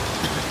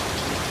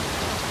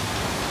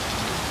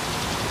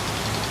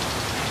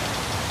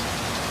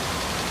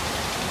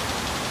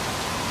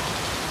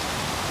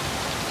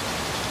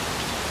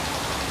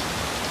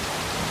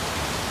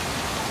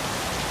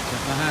 Se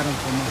bajaron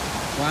como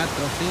 4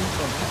 o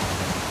 5.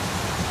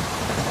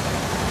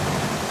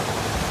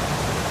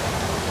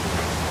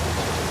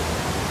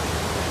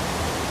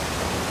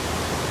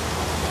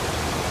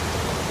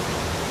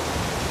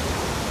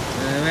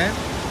 Ver,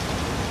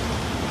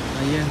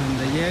 ahí es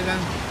donde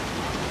llegan.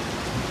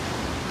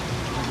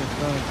 Aquí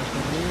todo el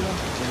recorrido,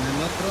 viene el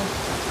otro.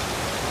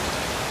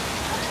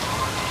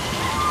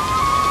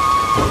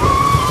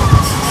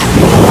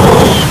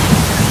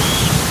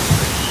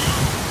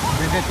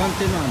 Así que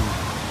continuamos.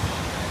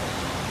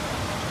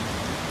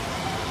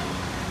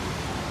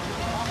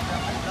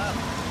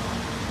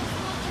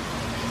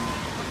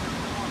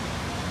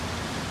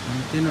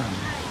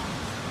 Continuamos.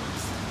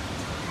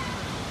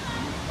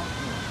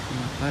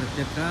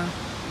 Parte acá.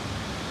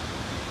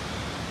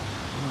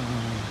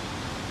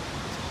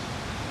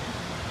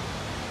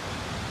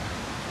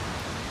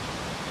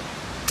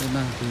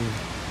 Tenang tuh.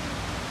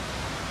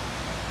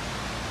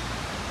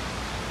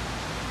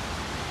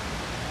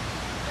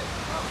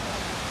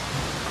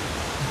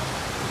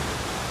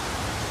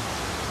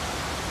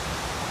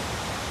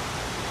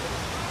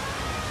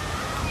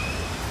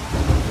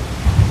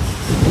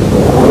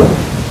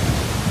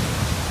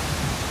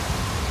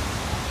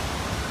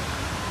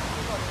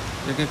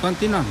 Ya que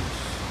continuamos.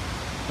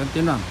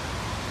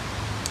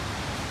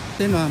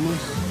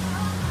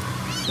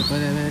 Se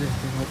puede ver, este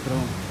es otra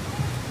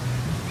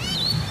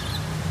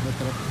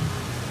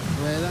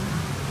rueda.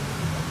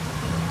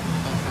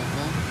 Pasa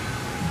acá.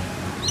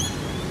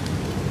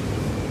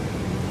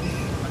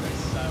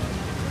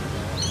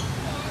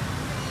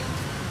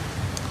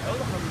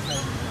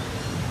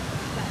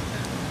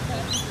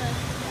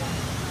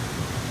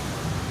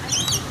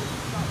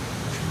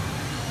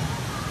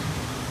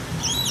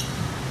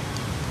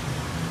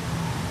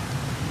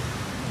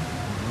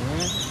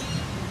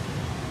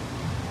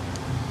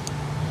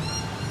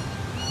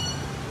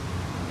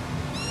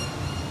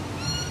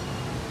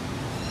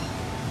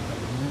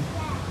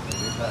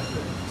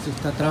 Si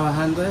está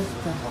trabajando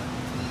esta,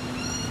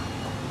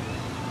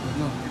 pues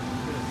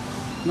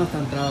no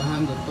están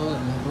trabajando todas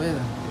las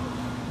ruedas,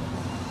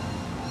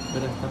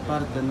 pero esta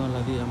parte no la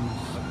habíamos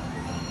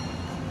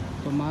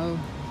tomado.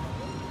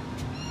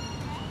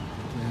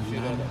 Y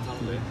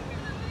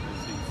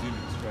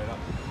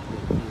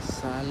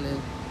sale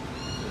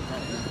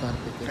la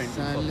parte que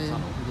sale, de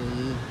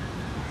ahí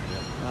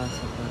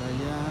pasa para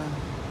allá,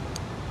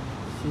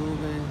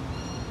 sube,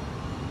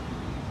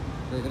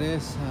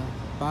 regresa,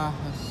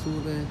 baja,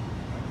 sube,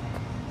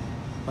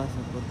 pasa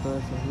por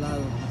todos esos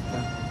lados hasta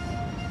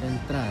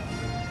entrar.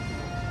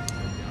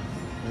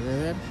 Puede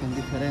ver, son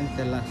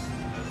diferentes las,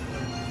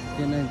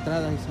 tiene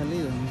entradas y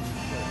salidas,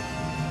 ¿no?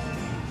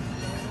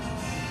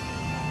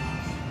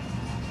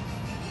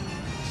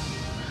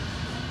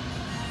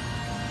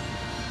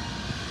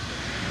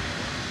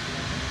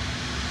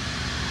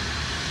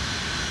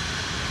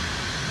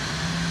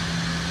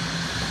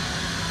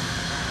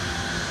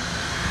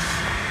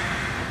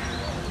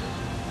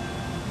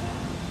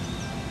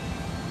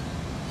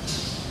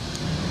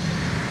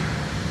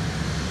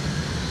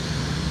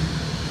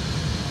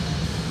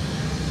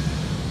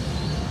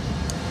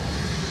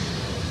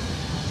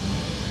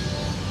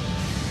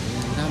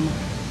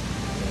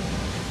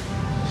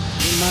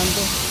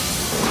 Mando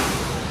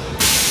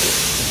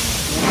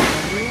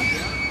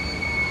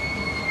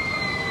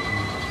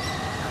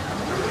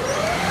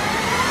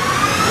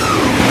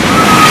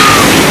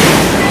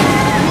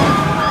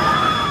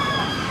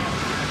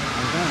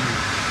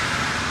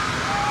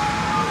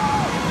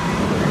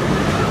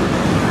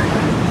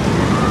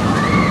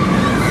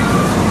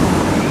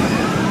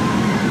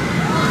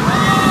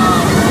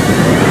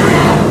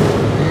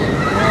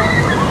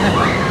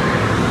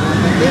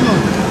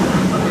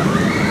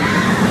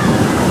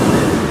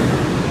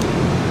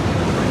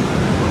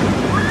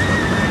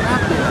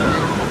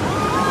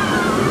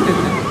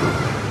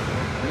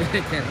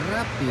qué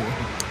rápido.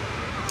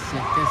 Si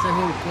es que ese es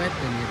un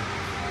cohete, mira.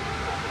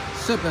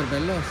 Súper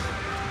veloz.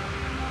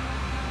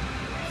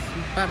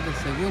 Un par de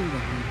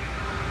segundos, mira.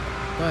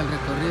 Todo el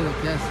recorrido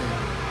que hace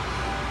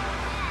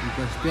en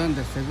cuestión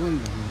de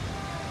segundos, mira.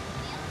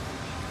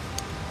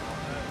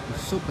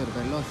 Súper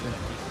veloz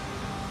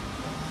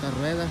estas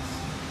ruedas.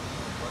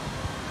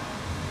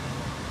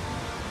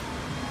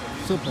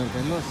 Súper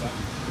veloz.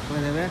 Se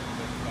puede ver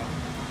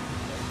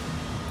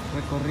el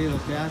recorrido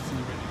que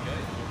hacen.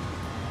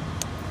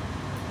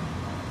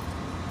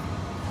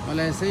 Como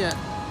les decía,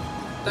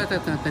 todo este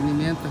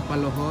entretenimiento es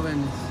para los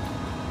jóvenes.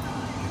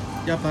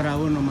 Ya para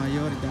uno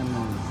mayor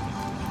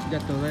ya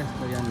todo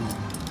esto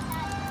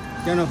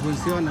ya no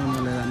funciona,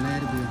 uno le da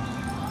nervios.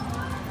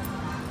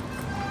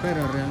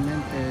 Pero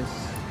realmente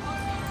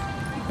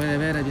puede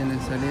ver, ahí vienen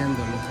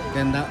saliendo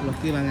los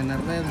que iban en la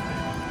red.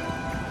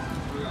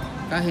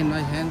 Casi no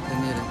hay gente,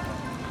 miren.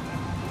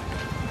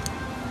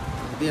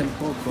 Bien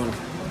poco lo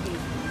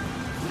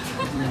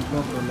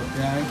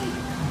que hay.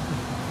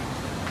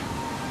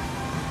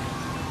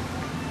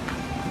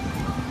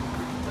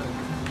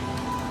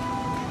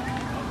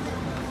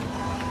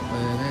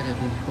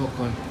 Un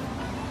poco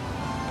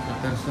las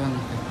personas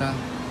que están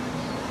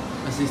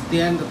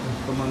asistiendo, pues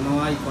como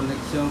no hay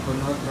conexión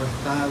con otros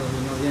estados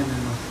y no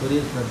vienen los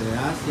turistas de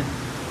Asia,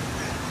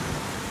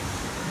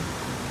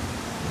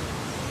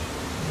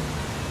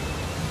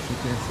 así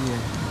que así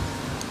es.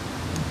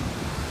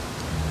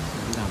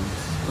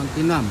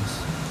 Continuamos.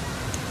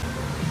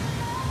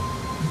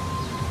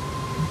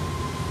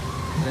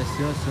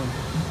 Precioso,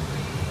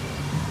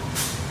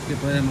 que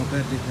podemos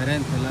ver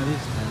diferente la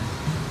vista.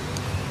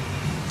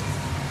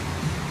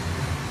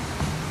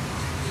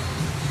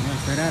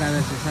 Esperar a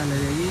ver si sale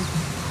de allí.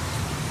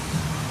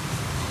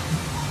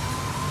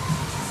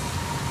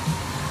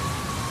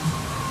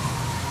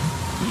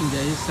 Y de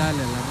ahí sale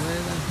la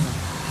rueda,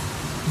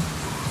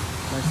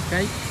 la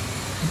Skype.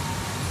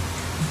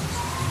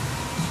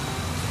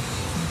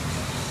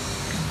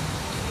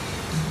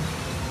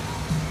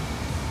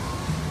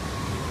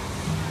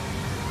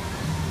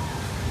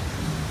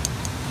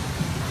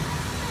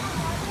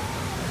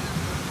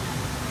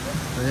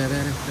 Puede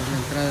ver, esta es la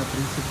entrada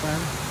principal.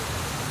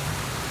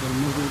 El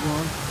movie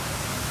wall.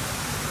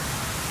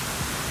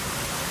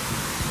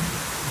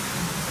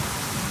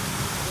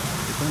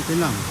 Y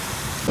continuamos.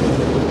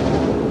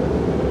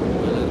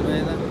 La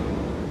rueda.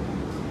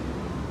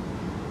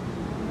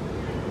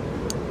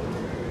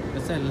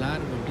 Ese es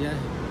largo el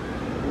viaje.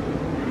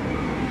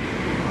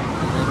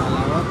 Pero a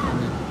la otra,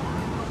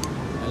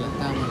 ya la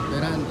estamos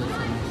esperando.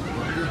 Se nos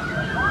perdió.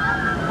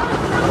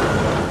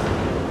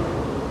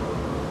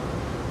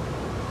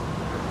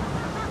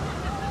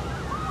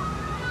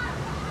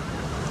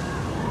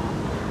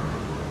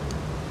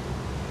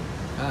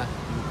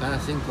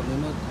 5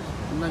 minutos.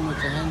 No hay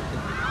mucha gente.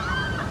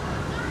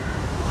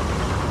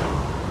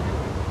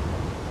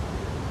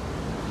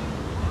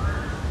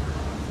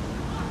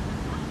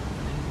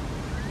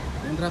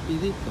 Bien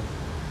rapidito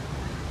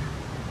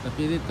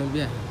el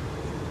viaje.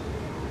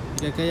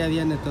 Y aquella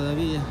viene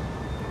todavía.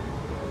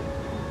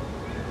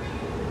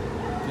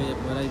 Aquella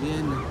por ahí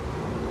viene.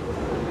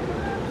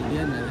 Ahí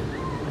viene.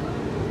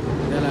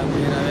 Ya la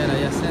voy a ir a ver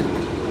allá cerca.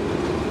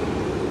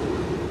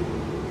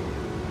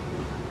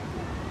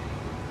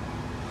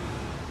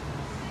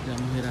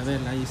 Vamos a ir a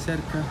verla ahí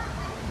cerca.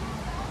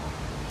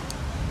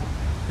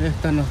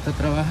 Esta no está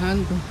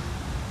trabajando.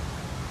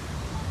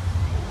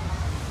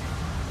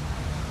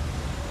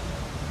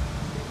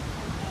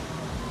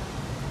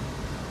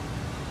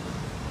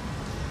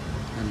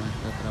 Esta no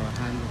está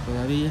trabajando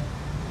todavía.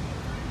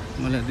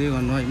 Como les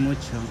digo, no hay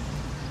mucha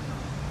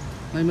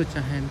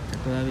gente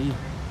todavía.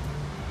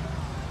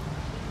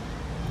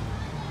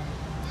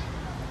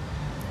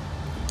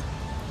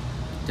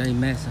 Ya hay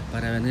mesas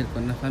para venir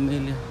con la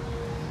familia,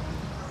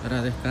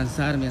 para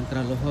descansar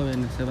mientras los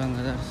jóvenes se van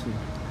a dar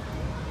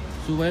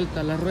su vuelta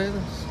a las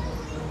ruedas.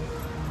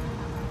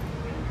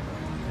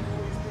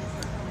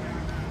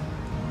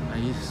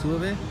 Ahí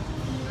sube. Ahí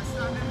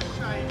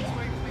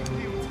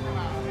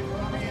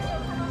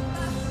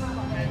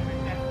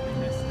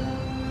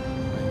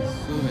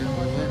sube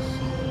todo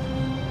eso.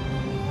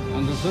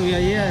 Cuando sube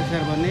allí ha de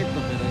ser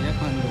bonito, pero ya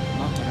cuando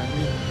va para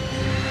arriba.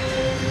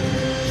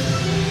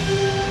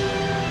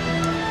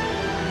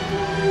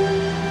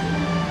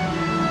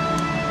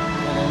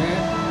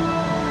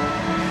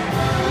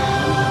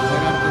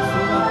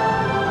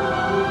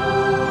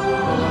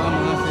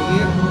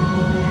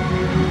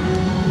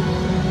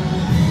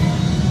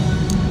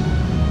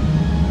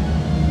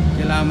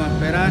 Vamos a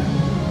esperar.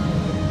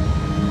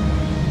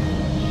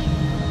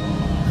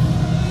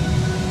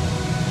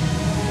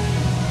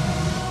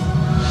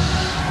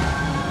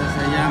 Esta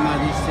se llama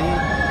DC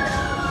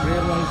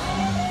Rebels.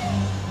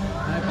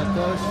 Ay,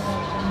 patos.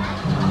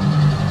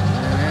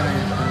 A ver, ahí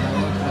está la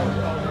otra.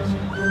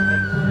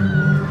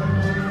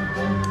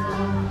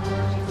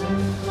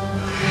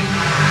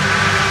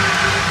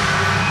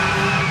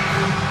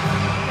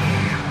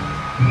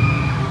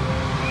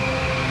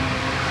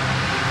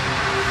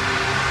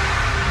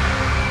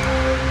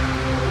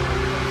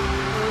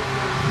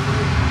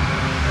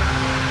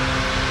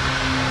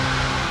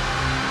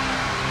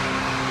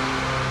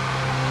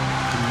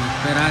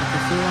 Esperar que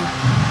suba.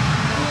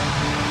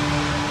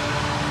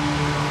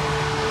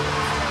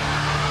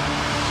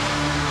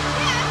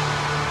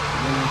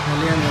 Vienen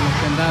saliendo los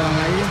que andaban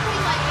ahí.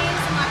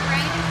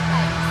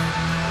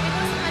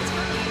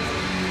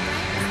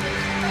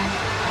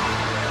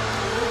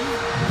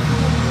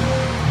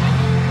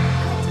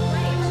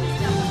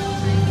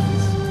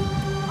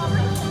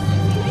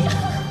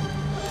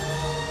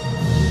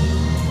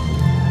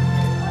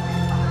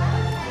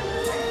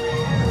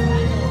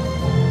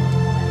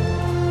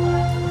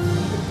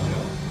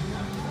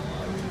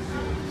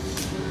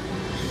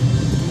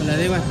 Le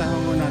digo, esta es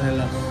uno de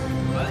los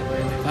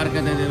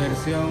parques de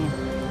diversión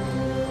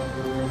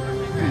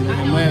donde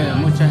se mueve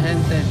mucha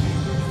gente,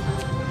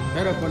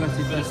 pero por la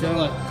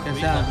situación que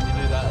se ha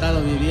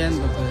estado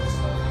viviendo, pues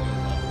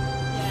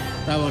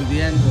está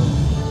volviendo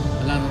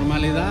a la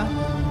normalidad.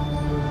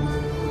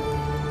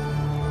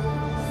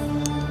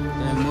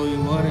 Es muy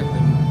Boris,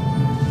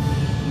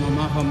 uno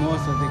más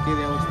famosos de aquí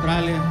de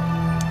Australia.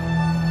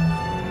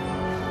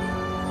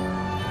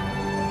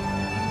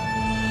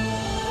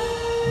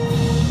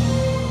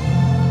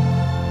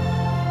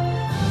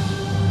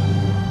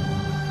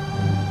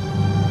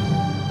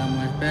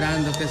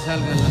 Esperando que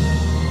salgan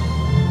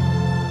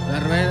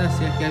las ruedas,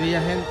 si es que había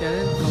gente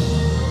adentro.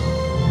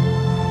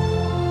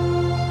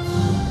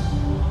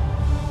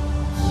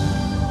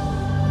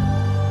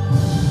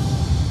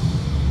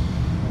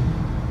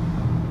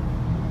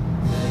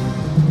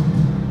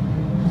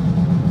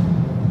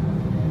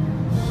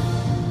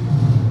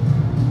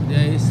 De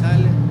ahí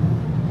sale.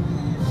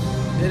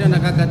 Era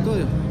una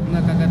cacatúa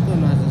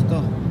nos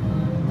asustó.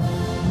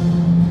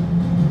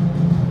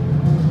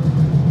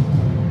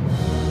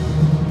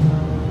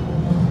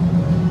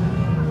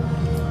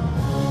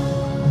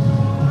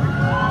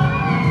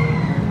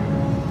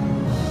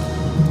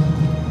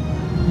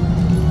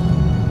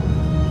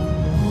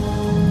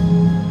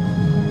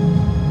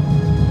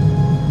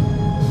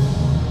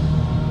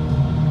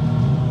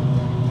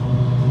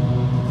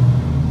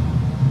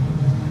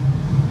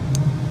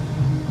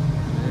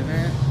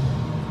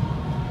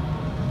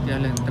 Ya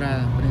la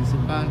entrada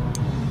principal.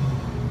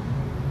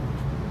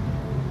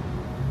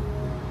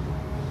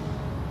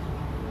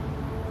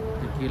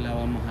 Aquí la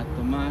vamos a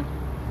tomar.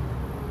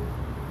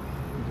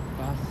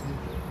 Despacio.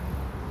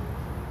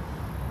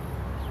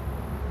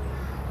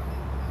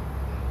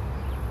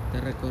 Este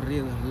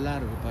recorrido es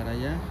largo para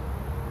allá,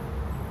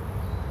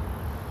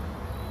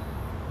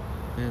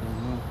 pero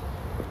no.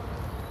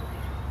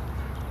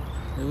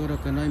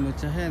 Seguro que no hay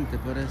mucha gente,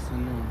 por eso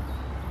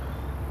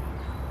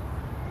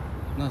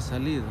no ha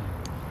salido.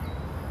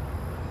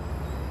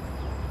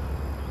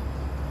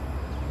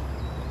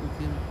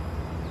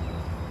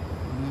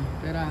 No.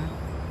 esperar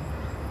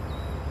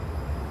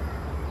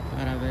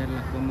para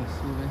verla cómo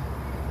sube.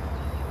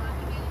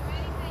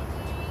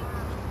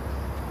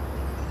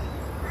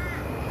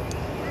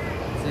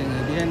 Se me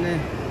viene,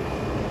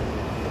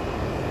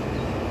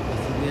 va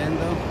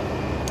subiendo,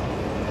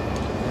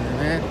 puede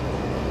ver,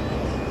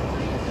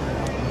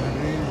 por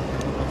arriba,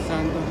 está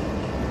pasando.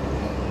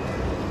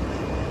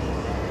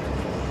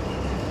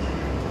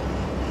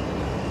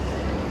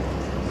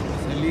 Va a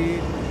salir,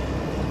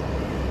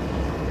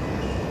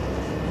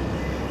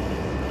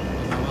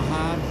 va a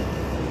bajar,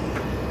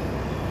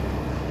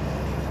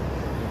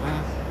 va.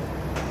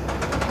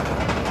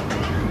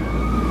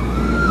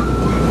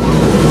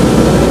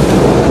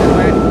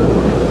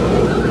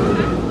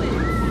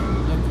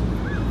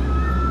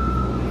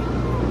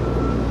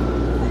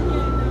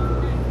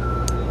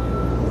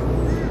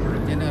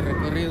 Tiene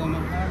recorrido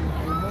más largo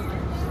que los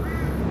otros.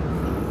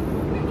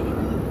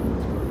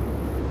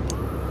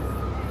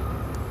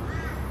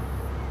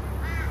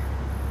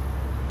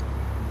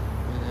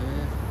 Puede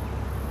ver.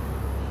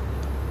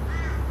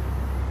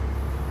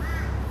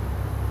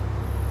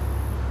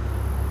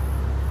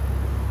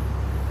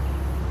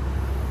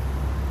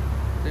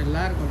 Es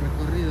largo el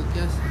recorrido que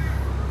hace.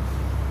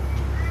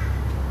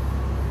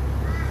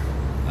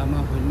 Vamos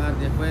a filmar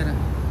de afuera.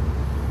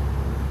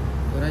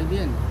 Por ahí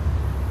viene.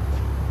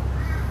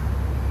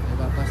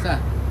 Va a pasar.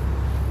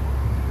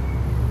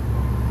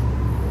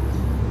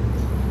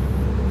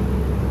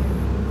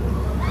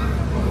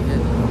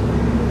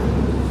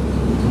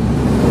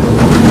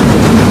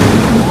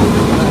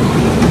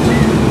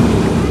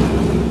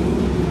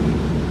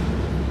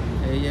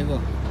 Ahí llegó.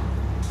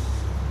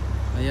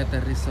 Ahí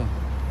aterrizó.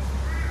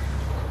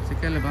 Así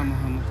que les vamos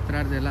a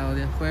mostrar del lado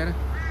de afuera.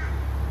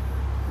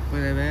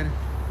 Puede ver.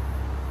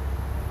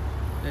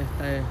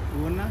 Esta es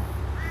una.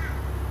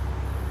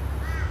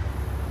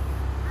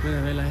 Puede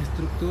ver las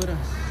estructuras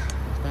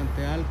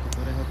bastante alto,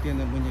 por eso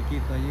tiene el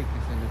muñequito allí que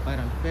se le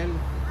para el pelo.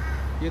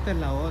 Y esta es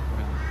la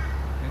otra,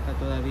 esta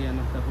todavía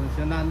no está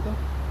funcionando,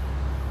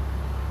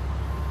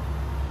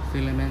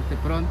 posiblemente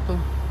pronto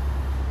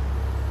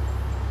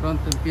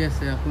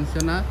empiece a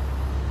funcionar.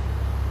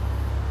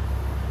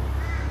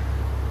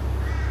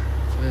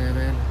 Puede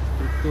ver las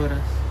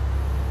estructuras,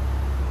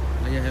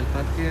 allá es el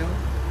parqueo.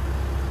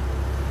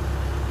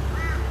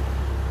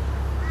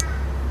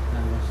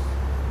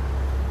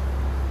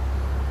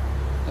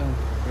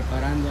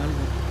 Preparando algo,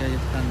 que ahí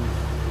están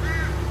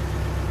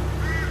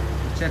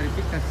los cherry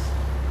picas.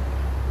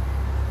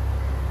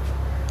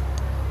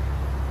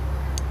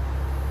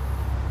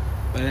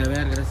 Puede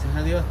ver, gracias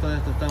a Dios, todo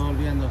esto está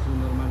volviendo a su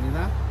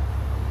normalidad.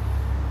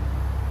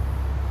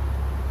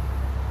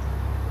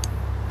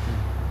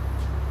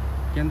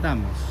 Aquí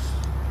andamos.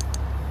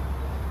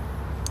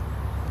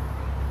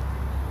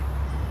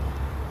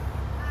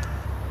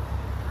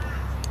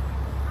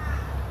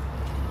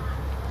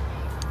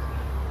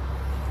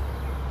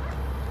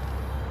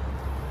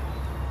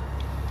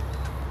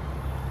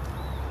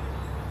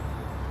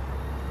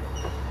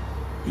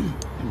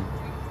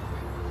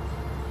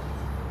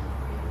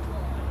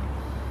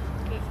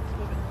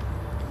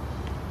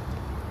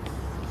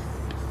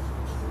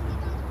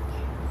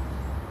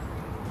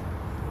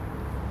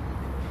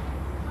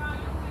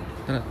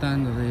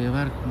 Tratando de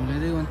llevar, como le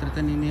digo,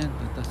 entretenimiento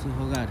hasta sus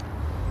hogares.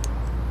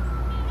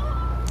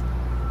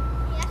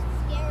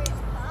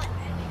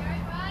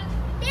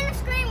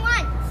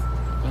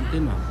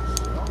 Continuamos.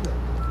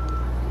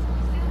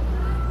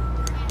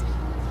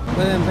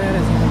 Pueden ver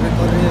ese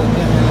recorrido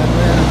que hace la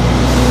rueda.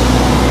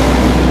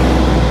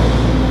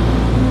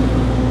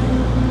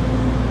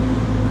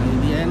 Ahí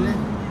viene.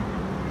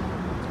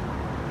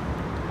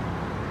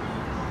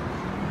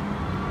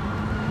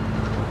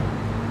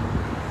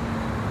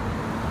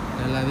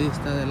 De la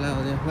vista del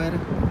lado de afuera.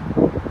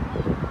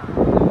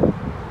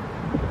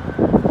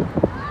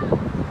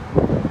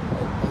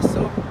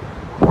 Pasó.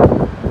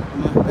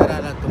 Vamos a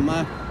esperar a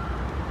tomar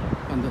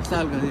cuando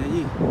salga de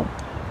allí,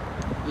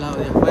 lado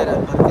de afuera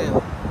del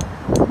parqueo.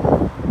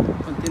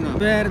 Continuamos.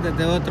 Ver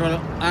desde otro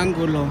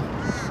ángulo.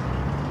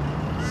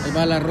 Ahí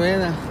va la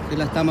rueda y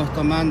la estamos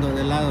tomando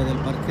del lado del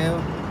parqueo.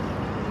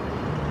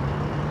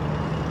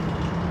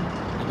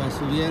 Ahí va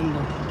subiendo.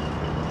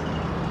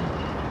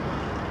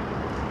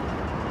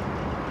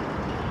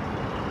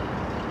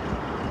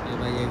 Ahí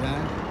va a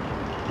llegar.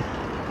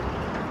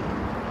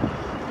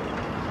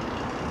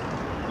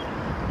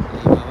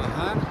 Ahí va a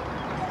bajar.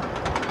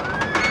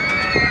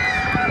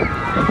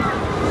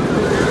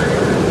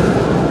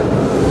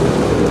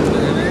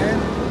 Puede ver.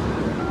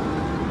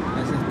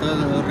 Ese es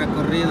todo el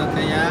recorrido que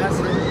ella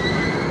hace.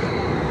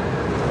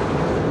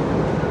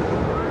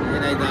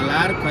 Mira, ahí da el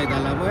arco, ahí da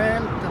la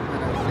vuelta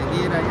para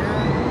seguir allá.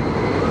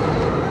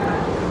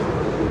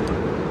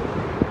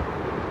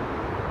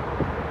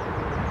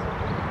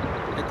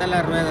 Esta es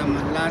la rueda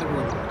más largo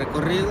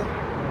recorrido.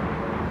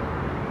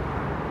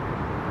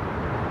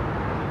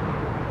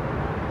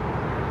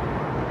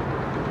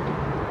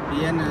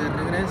 Viene de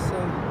regreso.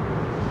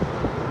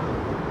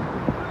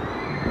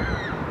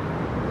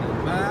 Ahí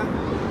va.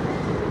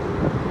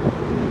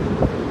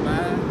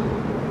 Va.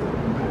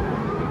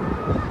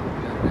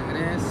 De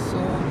regreso.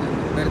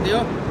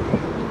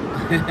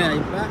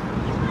 Ahí va.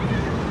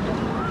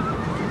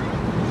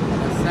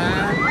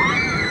 Pasar. Ahí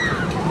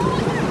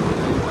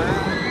va.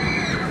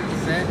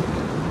 Set.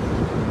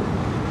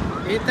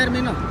 Y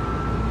terminó.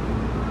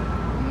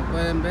 Como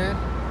pueden ver,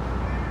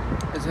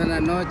 es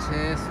una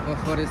noche, es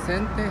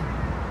fosforescente.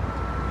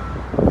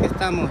 Aquí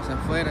estamos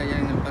afuera ya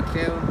en el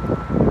parqueo,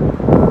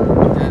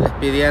 ya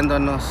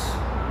despidiéndonos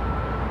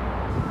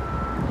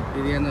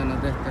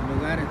de este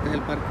lugar. Este es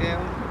el parqueo.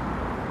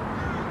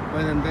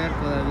 Pueden ver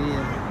todavía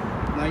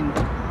no hay,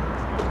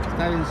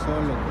 está bien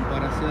solo en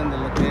comparación de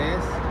lo que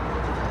es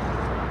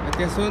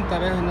este asunto. A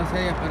veces no se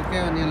haya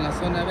parqueo ni en la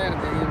zona verde,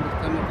 ahí donde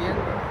estamos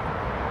viendo,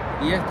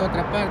 y esta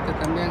otra parte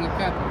también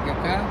acá, porque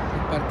acá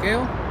es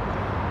parqueo,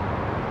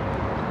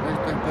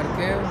 esto es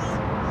parqueo.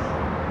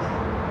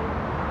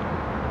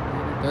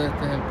 Entonces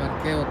este es el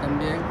parqueo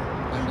también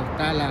cuando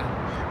está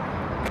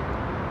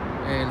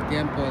el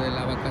tiempo de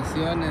las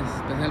vacaciones,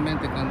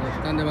 especialmente cuando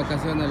están de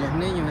vacaciones los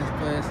niños.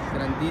 Esto es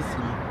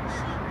grandísimo.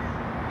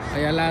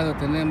 Allá al lado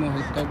tenemos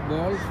el top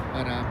golf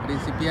para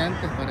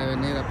principiantes, para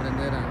venir a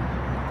aprender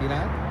a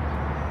tirar.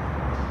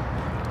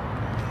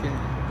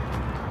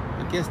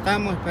 Aquí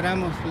estamos,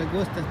 esperamos que les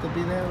gusten estos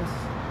videos.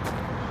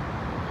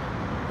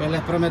 Pues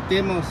les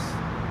prometimos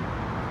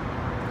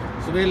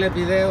subirles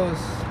videos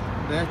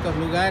de estos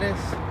lugares.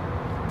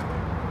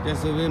 Ya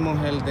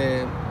subimos el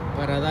de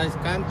Paradise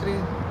Country.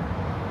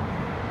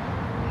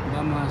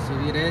 Vamos a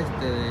subir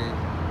este de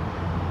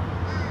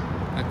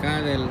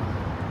acá del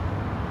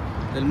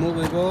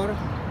movie board.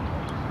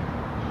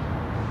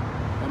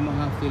 Vamos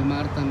a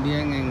filmar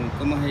también en,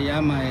 ¿cómo se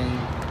llama?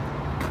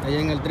 Allá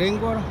en el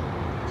Dream World.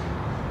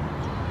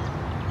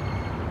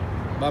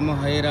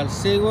 Vamos a ir al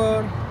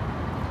SeaWorld.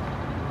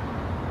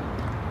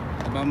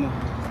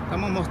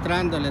 Estamos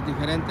mostrándoles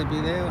diferentes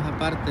videos,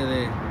 aparte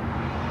de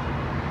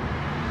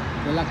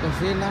la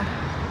cocina.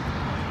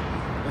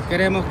 Pues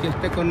queremos que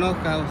usted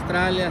conozca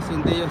Australia. Si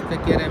un día usted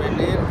quiere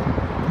venir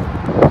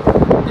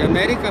de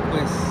América,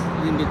 pues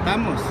le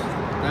invitamos.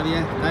 Está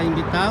bien, está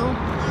invitado.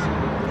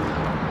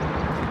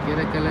 Si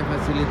quiere que le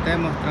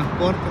facilitemos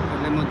transporte,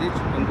 pues le hemos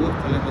dicho, con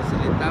gusto le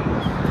facilitamos.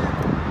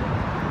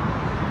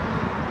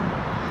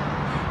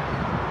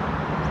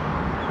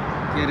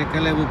 Quiere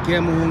que le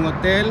buquemos un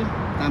hotel,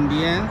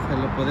 también se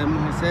lo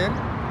podemos hacer.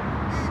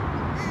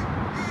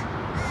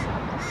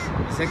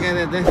 Sé que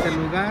desde este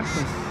lugar,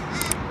 pues,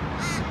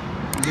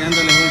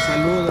 enviándoles un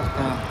saludo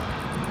hasta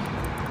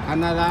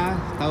Canadá,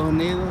 Estados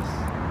Unidos,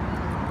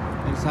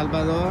 El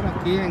Salvador,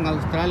 aquí en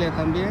Australia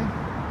también.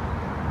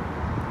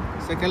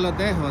 Sé que los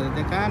dejo,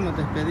 desde acá nos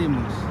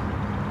despedimos.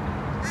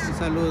 Un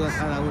saludo a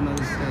cada uno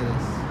de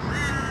ustedes,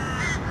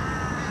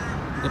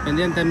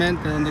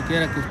 independientemente de donde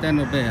quiera que usted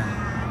nos vea.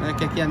 Es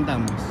que aquí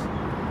andamos.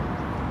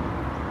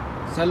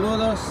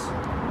 Saludos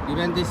y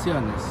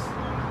bendiciones.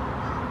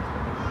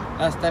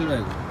 Hasta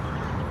luego.